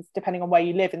things, depending on where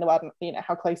you live in the world, and,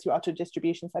 how close you are to a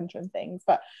distribution center and things.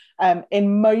 But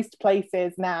in most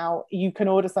places now, you can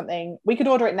order something. We could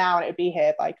order it now and it would be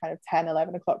here by kind of 10,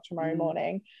 11 o'clock tomorrow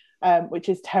morning. Which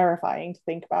is terrifying to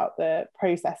think about the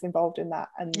process involved in that.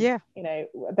 And,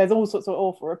 there's all sorts of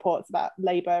awful reports about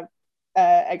labor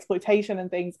exploitation and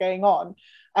things going on.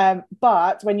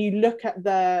 But when you look at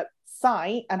the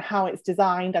site and how it's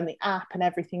designed and the app and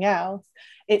everything else,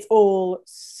 it's all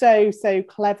so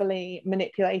cleverly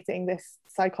manipulating this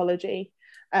psychology.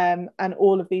 And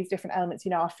all of these different elements,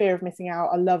 our fear of missing out,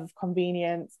 our love of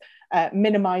convenience,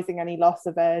 minimizing any loss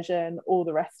aversion, all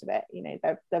the rest of it.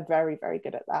 They're very, very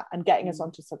good at that, and getting us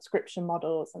onto subscription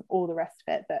models and all the rest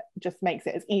of it that just makes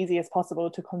it as easy as possible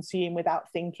to consume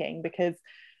without thinking, because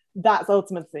that's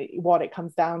ultimately what it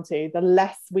comes down to. The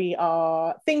less we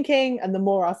are thinking and the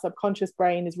more our subconscious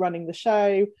brain is running the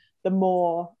show, the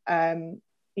more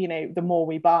the more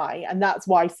we buy. And that's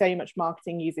why so much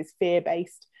marketing uses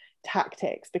fear-based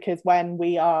tactics, because when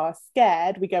we are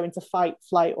scared, we go into fight,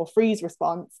 flight, or freeze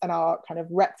response, and our kind of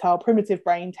reptile primitive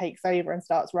brain takes over and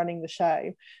starts running the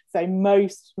show. So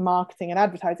most marketing and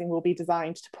advertising will be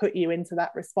designed to put you into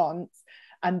that response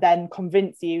and then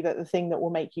convince you that the thing that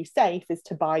will make you safe is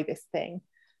to buy this thing.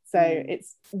 So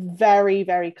it's very,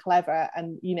 very clever.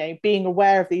 And, being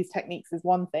aware of these techniques is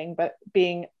one thing, but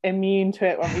being immune to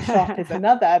it when we shop is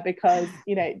another, because,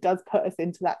 it does put us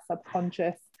into that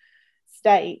subconscious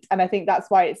state. And I think that's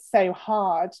why it's so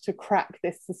hard to crack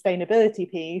this sustainability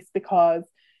piece, because,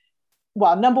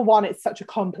 well, number one, it's such a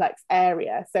complex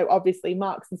area. So obviously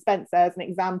Marks and Spencer, as an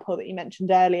example that you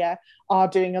mentioned earlier, are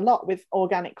doing a lot with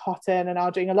organic cotton and are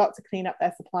doing a lot to clean up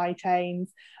their supply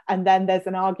chains. And then there's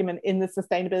an argument in the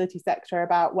sustainability sector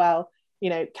about, well,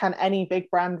 can any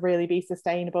big brand really be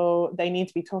sustainable? They need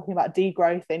to be talking about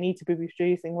degrowth, they need to be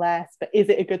producing less, but is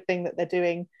it a good thing that they're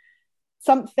doing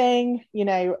something?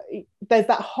 There's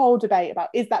that whole debate about,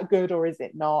 is that good or is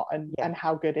it not, and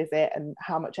how good is it, and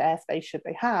how much airspace should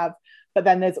they have? But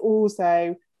then there's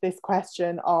also this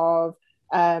question of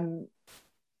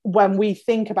when we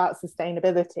think about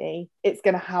sustainability, it's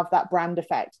going to have that brand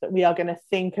effect, that we are going to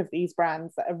think of these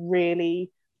brands that are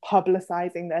really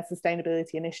publicizing their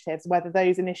sustainability initiatives, whether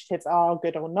those initiatives are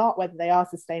good or not, whether they are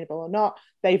sustainable or not.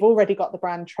 They've already got the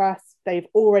brand trust, they've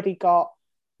already got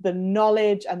the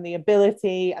knowledge and the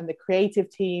ability and the creative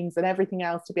teams and everything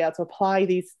else to be able to apply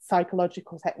these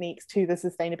psychological techniques to the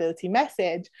sustainability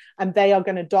message, and they are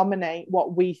going to dominate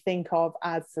what we think of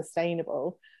as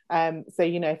sustainable. So,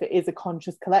 if it is a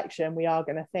conscious collection, we are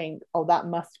going to think, oh, that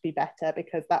must be better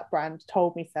because that brand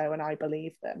told me so and I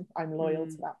believe them. I'm loyal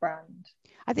to that brand.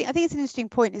 I think it's an interesting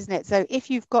point, isn't it? So if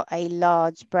you've got a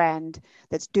large brand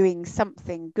that's doing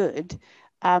something good,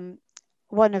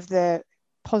 one of the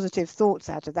positive thoughts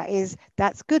out of that is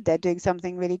that's good, they're doing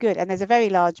something really good. And there's a very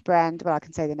large brand, well, I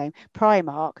can say the name,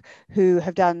 Primark, who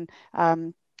have done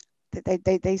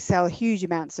they sell huge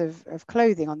amounts of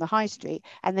clothing on the high street,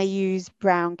 and they use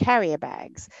brown carrier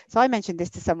bags. So I mentioned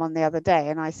this to someone the other day,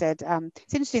 and I said,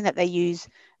 it's interesting that they use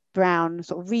brown,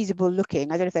 sort of reusable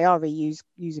looking, I don't know if they are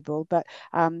reusable, but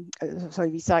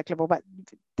sorry, recyclable, but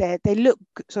they look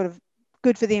sort of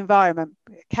good for the environment,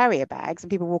 carrier bags, and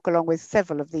people walk along with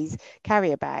several of these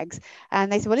carrier bags.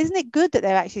 And they said, well, isn't it good that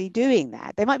they're actually doing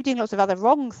that? They might be doing lots of other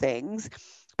wrong things,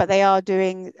 but they are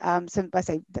doing some, I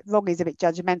say wrong is a bit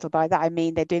judgmental. By that I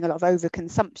mean they're doing a lot of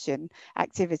overconsumption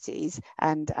activities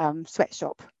and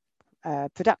sweatshop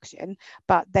production,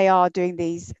 but they are doing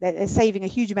these, they're saving a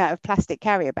huge amount of plastic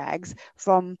carrier bags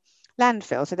from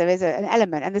landfill. So there is an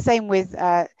element, and the same with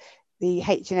the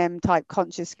H&M type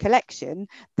conscious collection.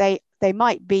 They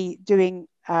might be doing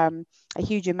a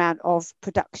huge amount of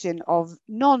production of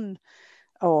non-known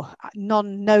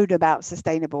about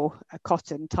sustainable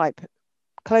cotton type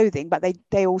clothing, but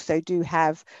they also do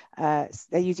have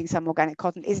they're using some organic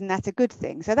cotton. Isn't that a good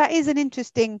thing? So that is an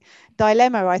interesting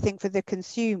dilemma, I think, for the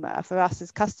consumer, for us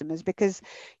as customers, because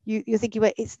you're thinking,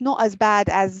 well, it's not as bad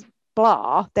as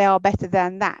blah, they are better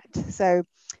than that. So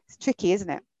it's tricky, isn't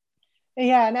it?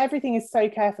 Yeah, and everything is so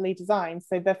carefully designed.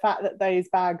 So the fact that those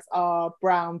bags are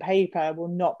brown paper will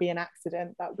not be an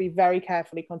accident. That will be very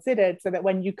carefully considered, so that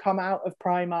when you come out of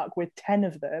Primark with 10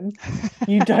 of them,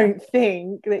 you don't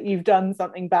think that you've done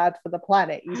something bad for the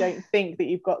planet. You don't think that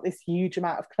you've got this huge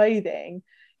amount of clothing.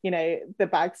 You know, the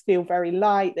bags feel very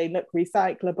light, they look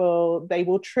recyclable, they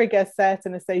will trigger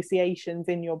certain associations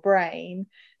in your brain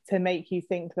to make you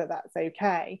think that that's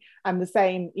okay. And the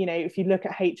same, you know, if you look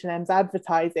at H&M's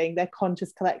advertising, their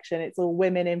conscious collection, it's all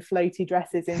women in floaty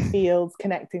dresses in fields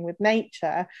connecting with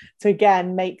nature, to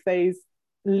again make those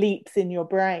leaps in your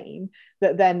brain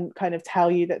that then kind of tell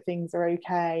you that things are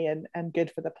okay and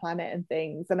good for the planet and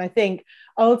things. And I think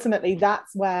ultimately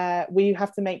that's where we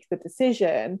have to make the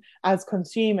decision as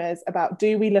consumers about,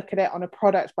 do we look at it on a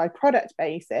product by product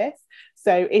basis?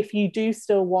 So if you do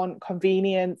still want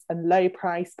convenience and low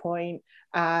price point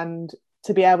and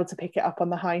to be able to pick it up on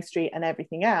the high street and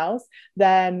everything else,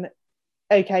 then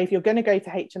okay, if you're going to go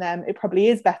to H&M, it probably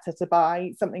is better to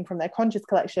buy something from their conscious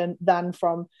collection than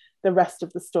from the rest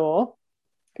of the store.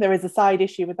 There is a side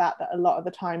issue with that a lot of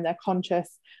the time their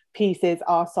conscious pieces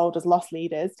are sold as loss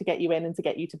leaders to get you in and to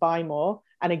get you to buy more.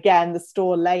 And again, the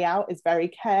store layout is very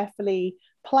carefully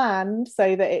planned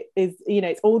so that it is, you know,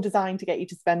 it's all designed to get you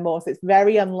to spend more. So it's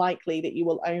very unlikely that you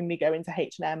will only go into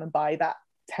H&M and buy that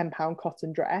 £10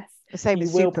 cotton dress. The same you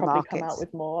as will supermarkets. Probably come out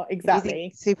with more.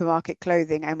 Exactly. Supermarket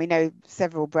clothing, and we know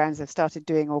several brands have started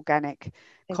doing organic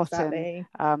cotton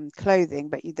clothing,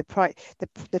 but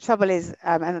the trouble is,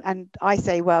 and I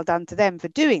say well done to them for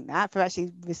doing that, for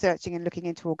actually researching and looking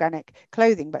into organic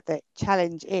clothing, but the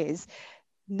challenge is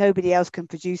nobody else can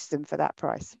produce them for that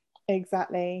price.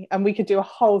 Exactly. And we could do a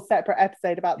whole separate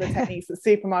episode about the techniques that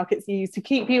supermarkets use to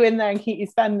keep you in there and keep you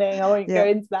spending. I won't go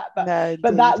into that,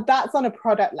 but that's on a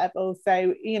product level.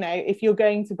 So, you know, if you are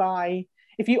going to buy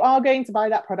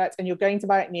that product and you're going to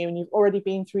buy it new, and you've already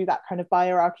been through that kind of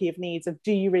hierarchy of needs of,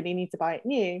 do you really need to buy it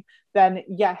new? Then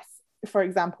yes, for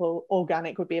example,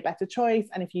 organic would be a better choice.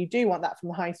 And if you do want that from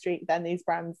the high street, then these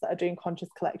brands that are doing conscious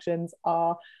collections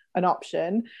are an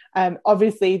option.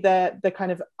 Obviously the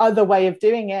kind of other way of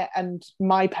doing it, and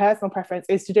my personal preference,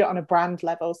 is to do it on a brand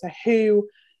level. So who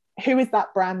is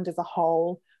that brand as a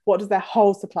whole? What does their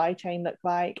whole supply chain look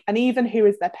like? And even who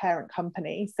is their parent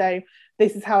company? So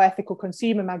this is how Ethical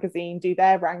Consumer Magazine do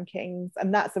their rankings,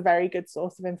 and that's a very good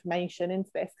source of information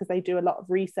into this, because they do a lot of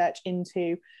research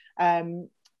into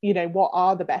you know, what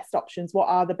are the best options, what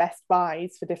are the best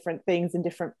buys for different things in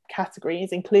different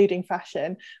categories, including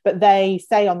fashion. But they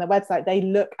say on their website, they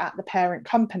look at the parent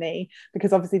company,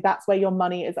 because obviously that's where your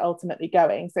money is ultimately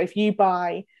going. So if you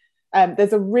buy,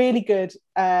 there's a really good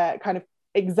kind of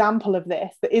example of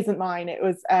this that isn't mine. It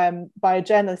was by a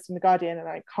journalist in The Guardian, and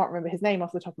I can't remember his name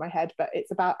off the top of my head, but it's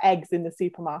about eggs in the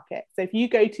supermarket. So if you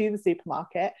go to the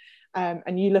supermarket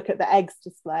and you look at the eggs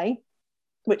display,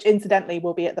 which incidentally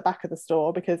will be at the back of the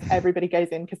store, because everybody goes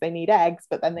in because they need eggs,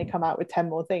 but then they come out with 10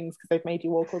 more things because they've made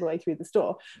you walk all the way through the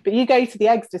store. But you go to the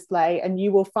eggs display and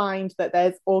you will find that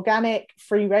there's organic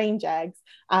free range eggs,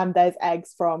 and there's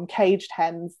eggs from caged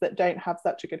hens that don't have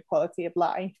such a good quality of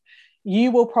life.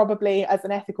 You will probably, as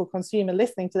an ethical consumer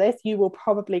listening to this, you will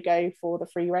probably go for the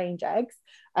free range eggs,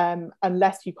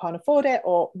 unless you can't afford it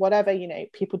or whatever. You know,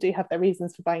 people do have their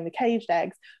reasons for buying the caged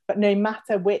eggs, but no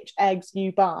matter which eggs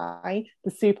you buy, the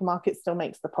supermarket still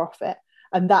makes the profit.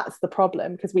 And that's the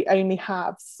problem, because we only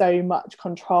have so much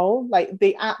control. Like,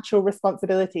 the actual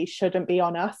responsibility shouldn't be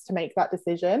on us to make that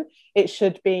decision. It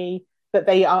should be that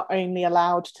they are only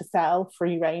allowed to sell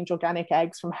free range organic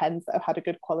eggs from hens that have had a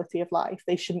good quality of life.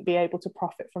 They shouldn't be able to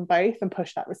profit from both and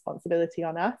push that responsibility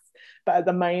on us. But at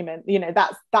the moment, you know,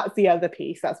 that's the other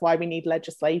piece. That's why we need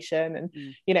legislation. And,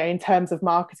 you know, in terms of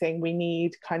marketing, we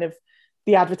need kind of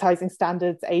the advertising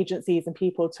standards agencies and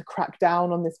people to crack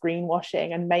down on this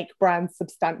greenwashing and make brands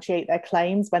substantiate their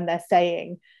claims when they're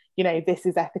saying, you know, this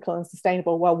is ethical and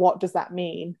sustainable. Well, what does that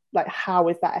mean? Like, how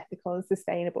is that ethical and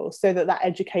sustainable? So that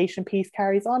education piece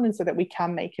carries on and so that we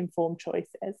can make informed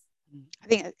choices. I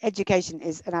think education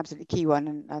is an absolutely key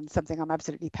one, and something I'm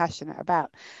absolutely passionate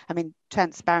about. I mean,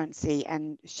 transparency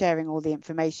and sharing all the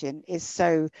information is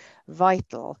so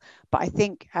vital. But I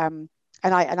think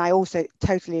and I also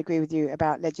totally agree with you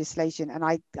about legislation. And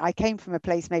I came from a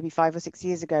place maybe 5 or 6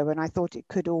 years ago when I thought it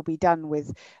could all be done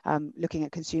with looking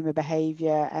at consumer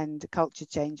behaviour and culture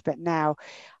change. But now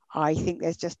I think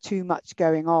there's just too much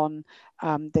going on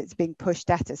that's being pushed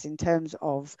at us in terms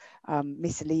of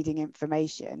misleading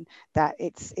information, that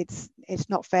it's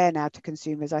not fair now to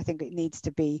consumers. I think there needs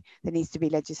to be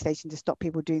legislation to stop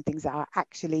people doing things that are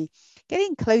actually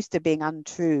getting close to being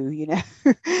untrue, you know,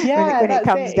 when it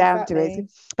comes down to it.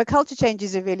 But culture change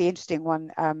is a really interesting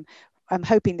one. I'm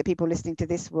hoping that people listening to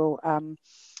this will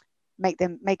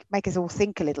make us all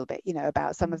think a little bit, you know,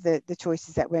 about some of the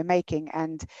choices that we're making.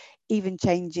 And even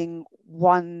changing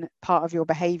one part of your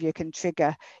behavior can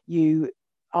trigger you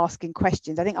asking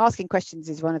questions. I think asking questions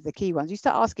is one of the key ones. You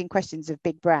start asking questions of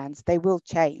big brands, they will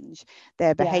change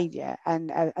their behavior.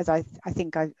 And as I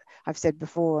think I've said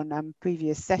before on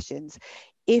previous sessions,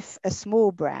 if a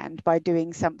small brand, by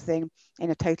doing something in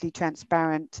a totally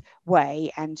transparent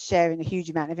way and sharing a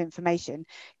huge amount of information,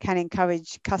 can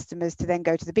encourage customers to then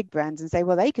go to the big brands and say,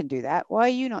 well, they can do that, why are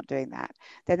you not doing that?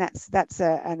 Then that's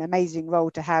an amazing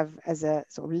role to have as a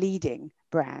sort of leading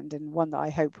brand, and one that I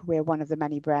hope we're one of the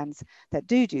many brands that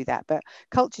do that. But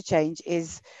culture change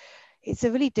it's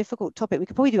a really difficult topic. We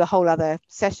could probably do a whole other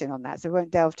session on that, so we won't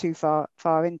delve too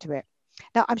far into it.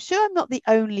 Now, I'm sure I'm not the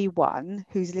only one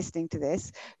who's listening to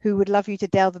this who would love you to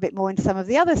delve a bit more into some of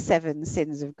the other 7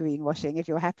 sins of greenwashing, if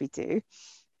you're happy to.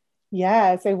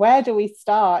 Yeah, so where do we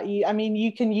start? I mean,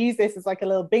 you can use this as like a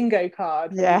little bingo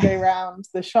card when you go around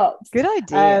the shops. Good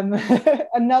idea.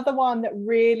 Another one that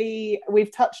really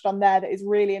we've touched on there that is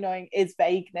really annoying is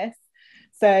vagueness.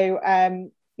 So,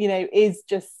 you know, is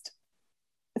just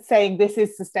saying this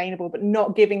is sustainable, but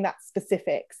not giving that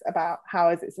specifics about how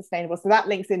is it sustainable. So that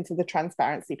links into the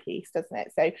transparency piece, doesn't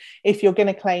it? So if you're going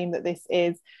to claim that this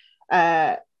is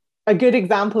a good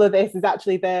example of this is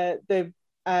actually the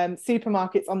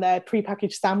supermarkets on their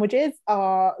prepackaged sandwiches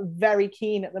are very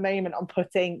keen at the moment on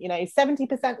putting, you know,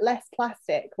 70% less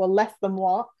plastic. Well, less than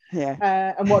what?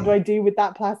 And what do I do with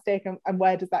that plastic, and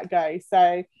where does that go?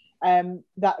 So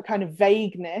that kind of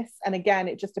vagueness, and again,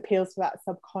 it just appeals to that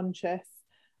subconscious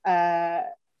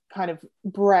kind of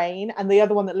brain. And the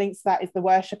other one that links to that is the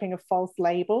worshipping of false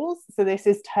labels. So this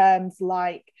is terms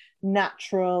like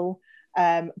natural,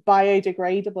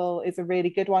 biodegradable is a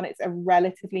really good one. It's a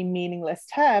relatively meaningless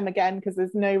term, again, because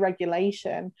there's no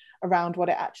regulation around what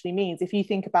it actually means. If you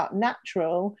think about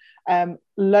natural,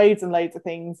 loads and loads of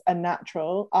things are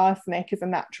natural. Arsenic is a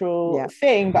natural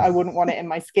thing, but I wouldn't want it in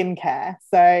my skincare.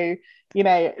 So, you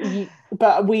know,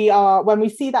 but when we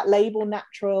see that label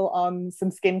natural on some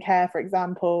skincare, for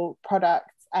example,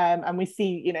 products, and we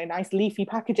see, you know, nice leafy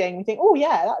packaging, we think, oh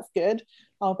yeah, that's good,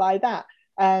 I'll buy that.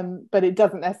 But it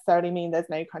doesn't necessarily mean there's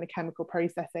no kind of chemical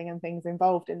processing and things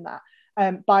involved in that.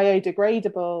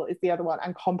 Biodegradable is the other one,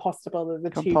 and compostable are the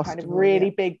two kind of really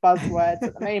big buzzwords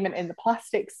at the moment in the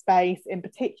plastic space in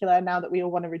particular, now that we all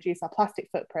want to reduce our plastic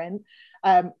footprint.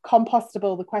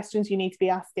 Compostable, the questions you need to be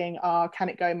asking are, can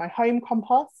it go in my home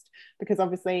compost? Because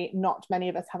obviously not many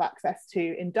of us have access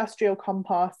to industrial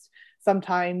compost.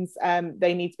 Sometimes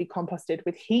they need to be composted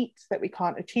with heat that we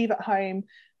can't achieve at home.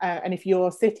 And if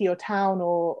your city or town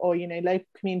or you know, local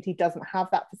community doesn't have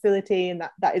that facility, and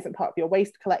that isn't part of your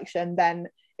waste collection, then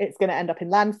it's going to end up in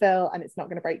landfill and it's not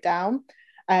going to break down.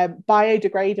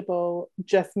 Biodegradable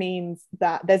just means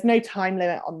that there's no time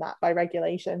limit on that by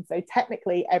regulation. So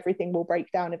technically everything will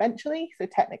break down eventually. So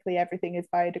technically everything is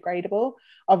biodegradable.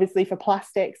 Obviously for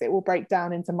plastics, it will break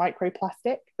down into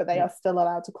microplastic, but they are still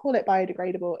allowed to call it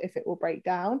biodegradable if it will break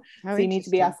down. So you need to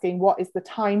be asking, what is the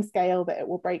time scale that it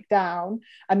will break down?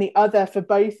 And the other, for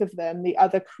both of them, the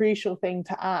other crucial thing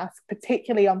to ask,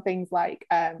 particularly on things like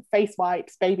face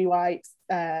wipes, baby wipes,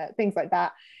 things like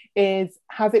that, is,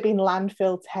 has it been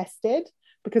landfill tested?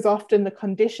 Because often the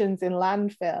conditions in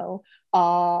landfill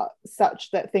are such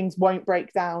that things won't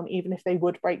break down, even if they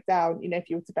would break down, you know, if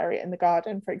you were to bury it in the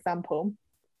garden, for example.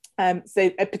 So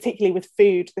particularly with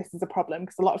food, this is a problem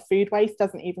because a lot of food waste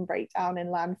doesn't even break down in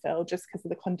landfill just because of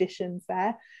the conditions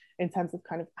there in terms of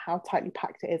kind of how tightly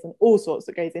packed it is and all sorts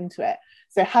that goes into it.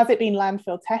 So has it been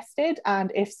landfill tested?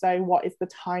 And if so, what is the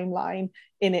timeline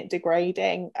in it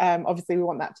degrading? Obviously, we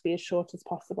want that to be as short as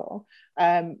possible.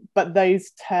 But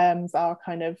those terms are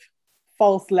kind of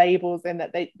false labels in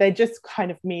that they're just kind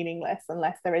of meaningless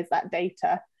unless there is that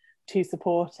data to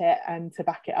support it and to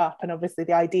back it up. And obviously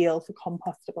the ideal for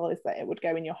compostable is that it would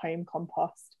go in your home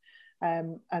compost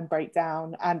and break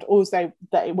down, and also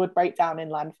that it would break down in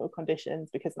landfill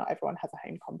conditions because not everyone has a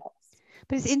home compost.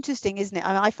 But it's interesting, isn't it?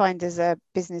 I find as a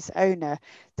business owner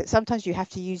that sometimes you have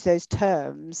to use those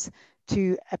terms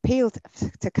to appeal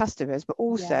to customers, but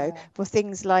also for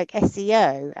things like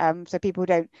SEO. So people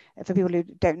who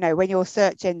don't know, when your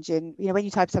search engine, when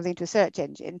you type something into a search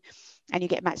engine and you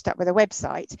get matched up with a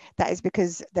website, that is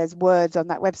because there's words on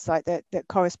that website that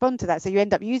correspond to that. So you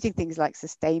end up using things like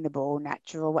sustainable,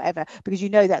 natural, whatever, because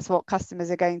that's what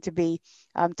customers are going to be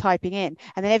typing in.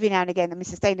 And then every now and again,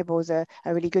 sustainable is a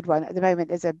really good one. At the moment,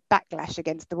 there's a backlash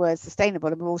against the word sustainable,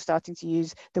 and we're all starting to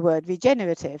use the word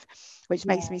regenerative, which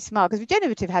makes me smile, because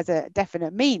regenerative has a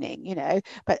definite meaning,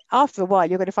 but after a while,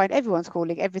 you're going to find everyone's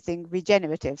calling everything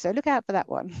regenerative. So look out for that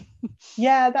one.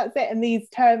 Yeah, that's it. And these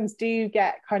terms do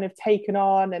get kind of taken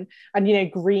on,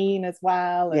 and green as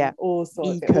well, and all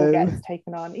sorts. Eco. It all gets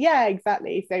taken on. Yeah,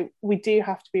 exactly. So we do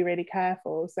have to be really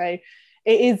careful. So it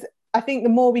is, I think the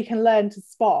more we can learn to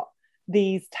spot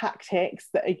these tactics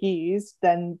that are used,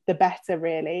 then the better,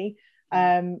 really.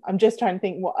 I'm just trying to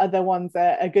think what other ones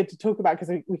are good to talk about,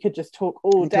 because we could just talk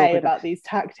all day about these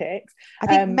tactics. I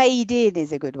think made in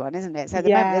is a good one, isn't it? So at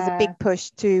the moment there's a big push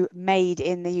to made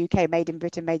in the UK, made in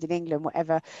Britain, made in England,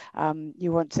 whatever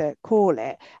you want to call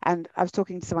it. And I was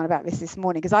talking to someone about this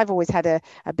morning, because I've always had a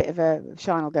bit of a,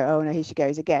 Sean will go, oh no, here she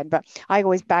goes again. But I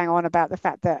always bang on about the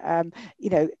fact that,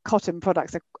 cotton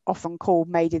products are often called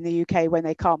made in the UK when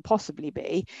they can't possibly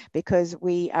be, because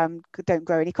we don't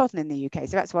grow any cotton in the UK.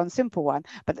 So that's one simple one.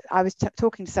 But I was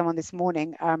talking to someone this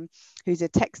morning who's a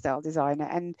textile designer,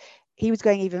 and he was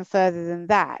going even further than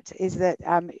that, is that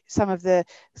some of the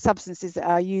substances that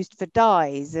are used for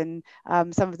dyes and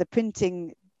some of the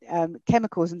printing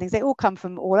chemicals and things, they all come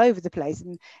from all over the place.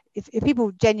 And if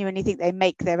people genuinely think they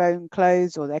make their own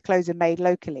clothes, or their clothes are made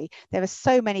locally, there are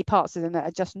so many parts of them that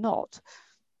are just not.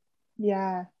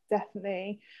 Yeah,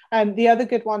 definitely. The other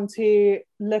good one to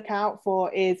look out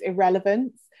for is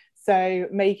irrelevance. So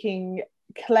making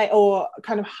or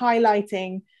kind of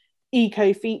highlighting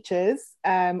eco features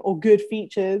or good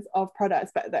features of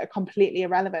products, but that are completely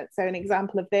irrelevant. So an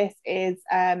example of this is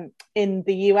in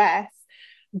the US,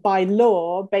 by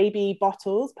law, baby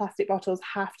bottles, plastic bottles,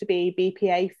 have to be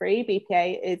BPA free.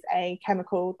 BPA is a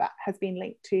chemical that has been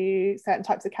linked to certain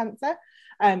types of cancer.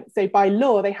 So by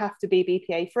law, they have to be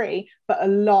BPA free, but a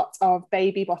lot of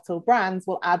baby bottle brands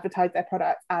will advertise their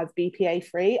products as BPA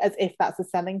free as if that's a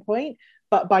selling point.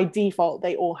 But by default,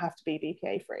 they all have to be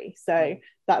BPA free. So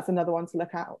that's another one to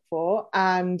look out for.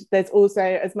 And there's also,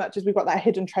 as much as we've got that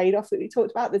hidden trade-off that we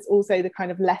talked about, there's also the kind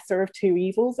of lesser of two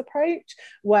evils approach,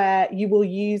 where you will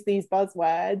use these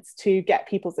buzzwords to get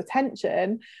people's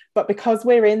attention. But because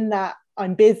we're in that,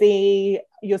 I'm busy,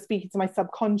 you're speaking to my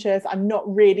subconscious, I'm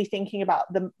not really thinking about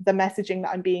the messaging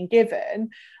that I'm being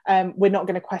given, we're not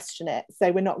going to question it. So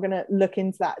we're not going to look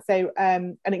into that. So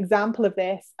an example of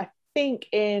this, I think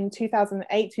in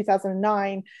 2008,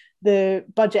 2009, the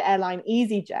budget airline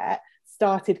EasyJet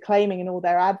started claiming in all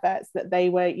their adverts that they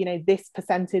were, this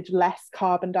percentage less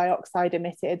carbon dioxide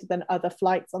emitted than other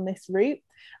flights on this route.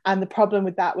 And the problem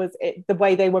with that was the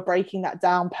way they were breaking that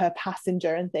down per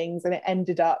passenger and things. And it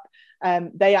ended up,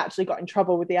 they actually got in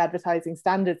trouble with the Advertising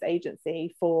Standards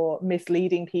Agency for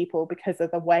misleading people because of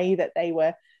the way that they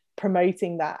were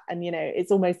promoting that. And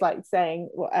it's almost like saying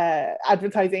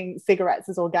advertising cigarettes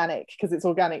as organic because it's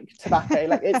organic tobacco.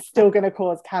 Like, it's still going to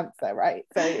cause cancer, right?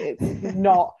 So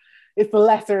it's the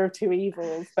lesser of two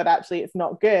evils, but actually it's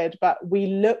not good. But we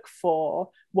look for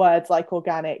words like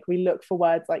organic, we look for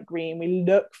words like green, we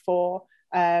look for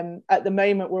at the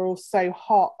moment we're all so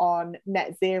hot on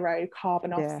net zero,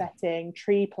 carbon offsetting,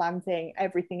 tree planting,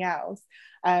 everything else,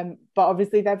 but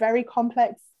obviously they're very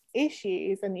complex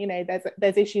issues. And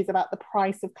there's issues about the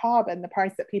price of carbon, the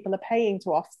price that people are paying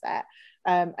to offset,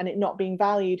 and it not being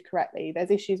valued correctly.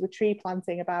 There's issues with tree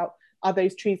planting about, are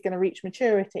those trees going to reach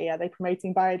maturity? Are they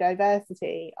promoting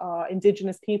biodiversity? Are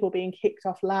Indigenous people being kicked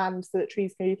off land so that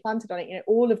trees can be planted on it?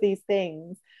 All of these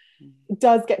things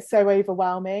does get so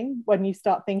overwhelming when you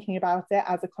start thinking about it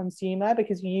as a consumer,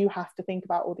 because you have to think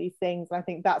about all these things. And I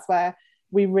think that's where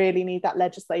we really need that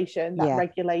legislation, that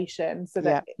regulation, so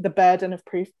that the burden of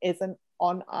proof isn't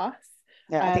on us.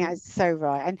 Yeah, I think that's so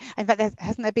right. And in fact,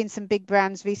 hasn't there been some big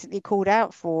brands recently called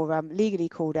out for legally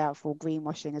called out for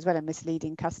greenwashing as well, and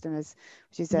misleading customers,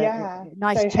 which is a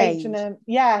nice change.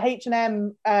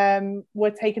 H&M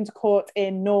were taken to court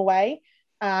in Norway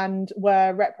and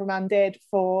were reprimanded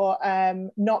for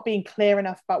not being clear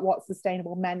enough about what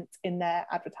sustainable meant in their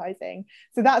advertising.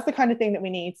 So that's the kind of thing that we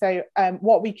need. So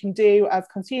what we can do as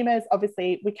consumers,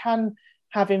 obviously, we can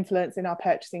have influence in our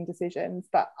purchasing decisions,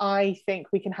 but I think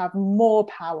we can have more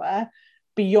power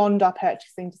beyond our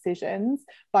purchasing decisions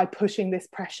by pushing this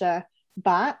pressure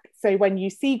back. So when you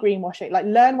see greenwashing, like,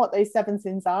 learn what those 7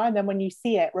 sins are, and then when you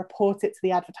see it, report it to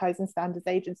the Advertising Standards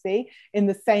Agency in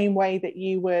the same way that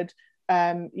you would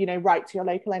write to your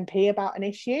local MP about an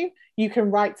issue. You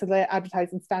can write to the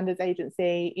Advertising Standards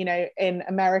Agency. In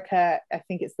America, I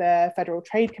think it's the Federal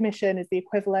Trade Commission is the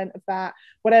equivalent of that.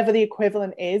 Whatever the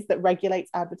equivalent is that regulates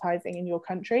advertising in your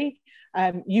country,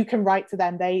 you can write to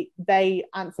them. They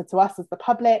answer to us as the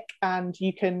public, and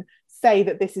you can say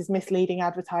that this is misleading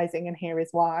advertising and here is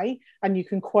why. And you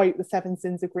can quote the 7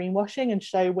 sins of greenwashing and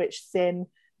show which sin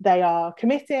they are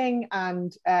committing,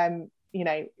 and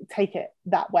take it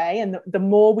that way. And the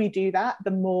more we do that,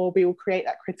 the more we will create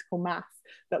that critical mass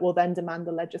that will then demand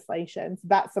the legislation. So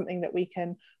that's something that we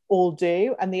can all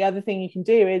do. And the other thing you can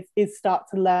do is start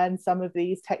to learn some of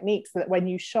these techniques, so that when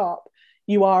you shop,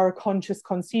 you are a conscious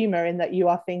consumer, in that you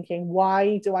are thinking,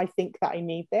 why do I think that I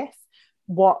need this?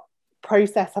 What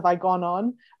process have I gone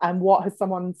on, and what has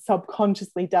someone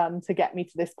subconsciously done to get me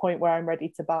to this point where I'm ready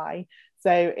to buy?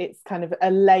 So it's kind of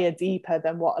a layer deeper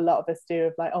than what a lot of us do,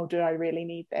 of like, oh, do I really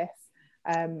need this?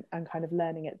 And kind of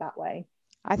learning it that way.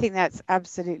 I think that's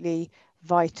absolutely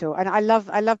vital, and I love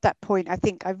that point.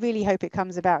 I really hope it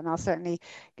comes about, and I'll certainly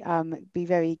be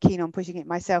very keen on pushing it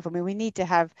myself. I mean, we need to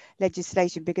have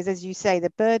legislation, because, as you say,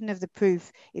 the burden of the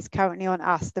proof is currently on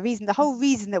us. The whole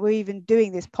reason that we're even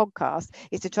doing this podcast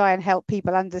is to try and help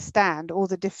people understand all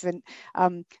the different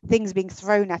things being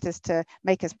thrown at us to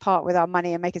make us part with our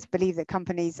money and make us believe that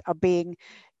companies are being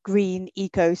green,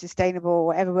 eco, sustainable,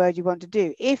 whatever word you want to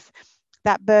do. If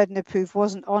that burden of proof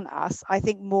wasn't on us, I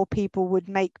think more people would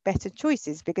make better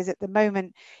choices, because at the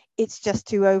moment it's just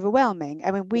too overwhelming.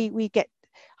 I mean,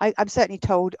 I'm certainly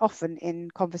told often in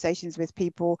conversations with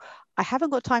people, I haven't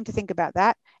got time to think about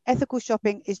that. Ethical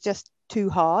shopping is just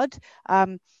too hard.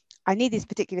 I need this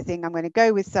particular thing. I'm going to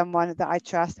go with someone that I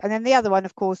trust. And then the other one,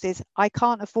 of course, is I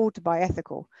can't afford to buy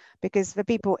ethical, because for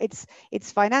people it's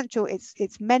financial,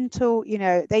 it's mental.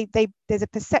 There's a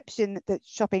perception that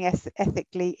shopping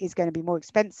ethically is going to be more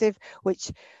expensive,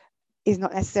 which is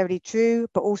not necessarily true.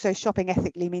 But also, shopping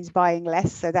ethically means buying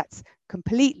less, so that's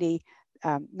completely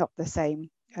not the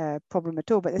same problem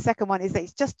at all. But the second one is that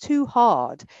it's just too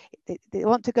hard. They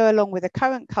want to go along with the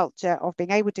current culture of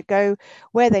being able to go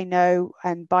where they know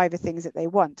and buy the things that they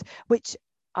want, which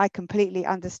I completely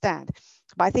understand.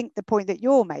 But I think the point that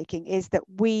you're making is that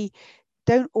we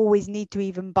don't always need to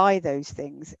even buy those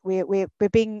things. We're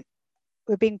being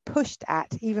pushed at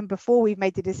even before we've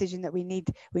made the decision that we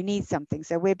need something.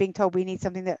 So we're being told we need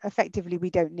something that effectively we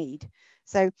don't need.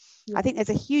 So I think there's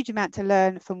a huge amount to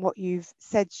learn from what you've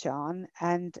said, Sian,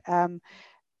 and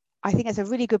I think it's a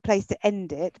really good place to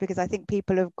end it, because I think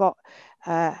people have got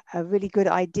a really good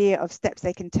idea of steps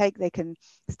they can take. They can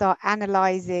start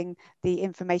analysing the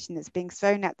information that's being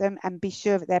thrown at them and be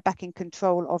sure that they're back in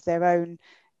control of their own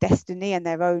destiny and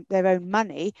their own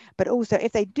money. But also,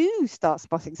 if they do start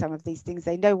spotting some of these things,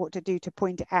 they know what to do to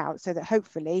point it out, so that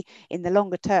hopefully in the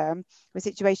longer term the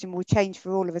situation will change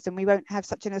for all of us, and we won't have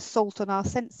such an assault on our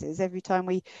senses every time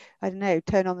we, I don't know,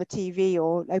 turn on the TV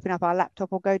or open up our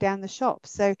laptop or go down the shop.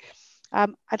 So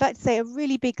I'd like to say a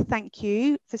really big thank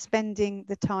you for spending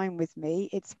the time with me.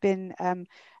 It's been an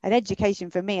education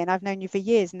for me, and I've known you for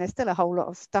years, and there's still a whole lot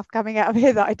of stuff coming out of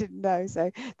here that I didn't know. So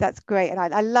that's great. And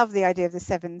I love the idea of the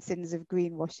 7 sins of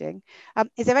greenwashing.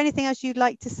 Is there anything else you'd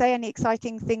like to say? Any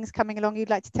exciting things coming along you'd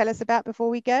like to tell us about before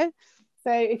we go?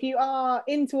 So if you are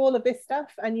into all of this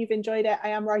stuff and you've enjoyed it, I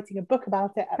am writing a book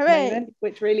about it at the moment,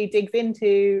 which really digs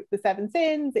into the 7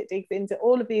 sins. It digs into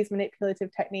all of these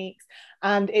manipulative techniques,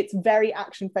 and it's very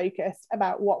action focused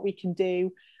about what we can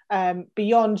do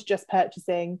beyond just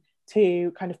purchasing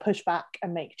to kind of push back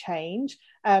and make change.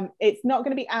 It's not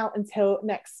going to be out until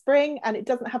next spring, and it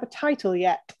doesn't have a title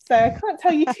yet, so I can't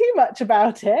tell you too much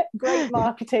about it. Great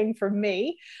marketing from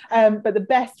me, but the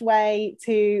best way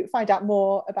to find out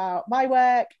more about my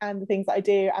work and the things that I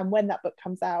do and when that book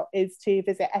comes out is to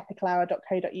visit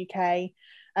ethicalhour.co.uk,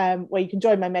 where you can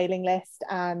join my mailing list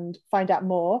and find out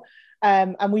more.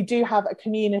 And we do have a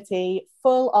community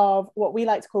full of what we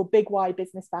like to call big Y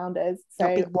business founders. So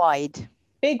not big wide.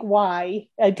 Big Y.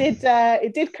 It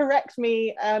did correct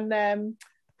me, and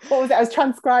what was it? I was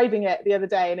transcribing it the other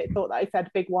day, and it thought that I said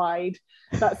big wide.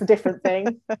 That's a different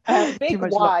thing. Big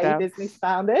Y business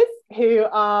founders who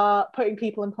are putting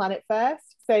people and planet first.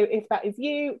 So if that is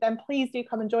you, then please do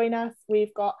come and join us.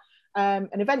 We've got an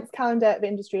events calendar of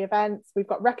industry events. We've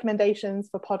got recommendations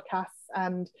for podcasts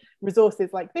and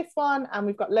resources like this one, and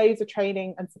we've got loads of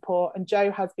training and support. And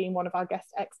Jo has been one of our guest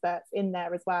experts in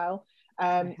there as well,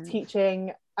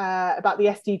 teaching about the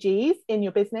SDGs in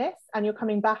your business. And you're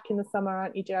coming back in the summer,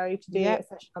 aren't you, Jo, to do a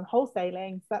session on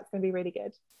wholesaling? So that's going to be really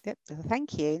good. Yep,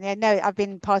 thank you. Yeah, no, I've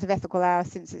been part of Ethical Hour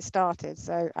since it started,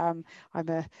 so I'm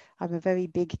a very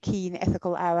big keen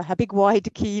Ethical Hour, a big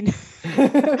wide keen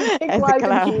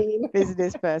Ethical Hour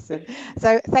business person.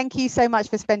 So thank you so much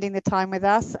for spending the time with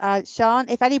us, Sian.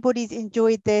 If anybody's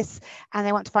enjoyed this and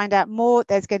they want to find out more,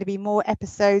 there's going to be more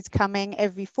episodes coming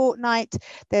every fortnight.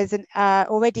 There's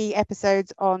already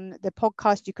episodes on the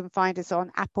podcast. You can find us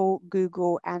on Apple,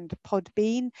 Google, and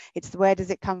Podbean. It's the Where Does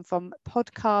It Come From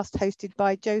podcast, hosted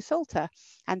by Jo Salter.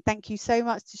 And thank you so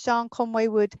much to Sian Conway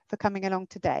Wood for coming along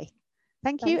today.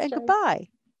 Thank you and goodbye.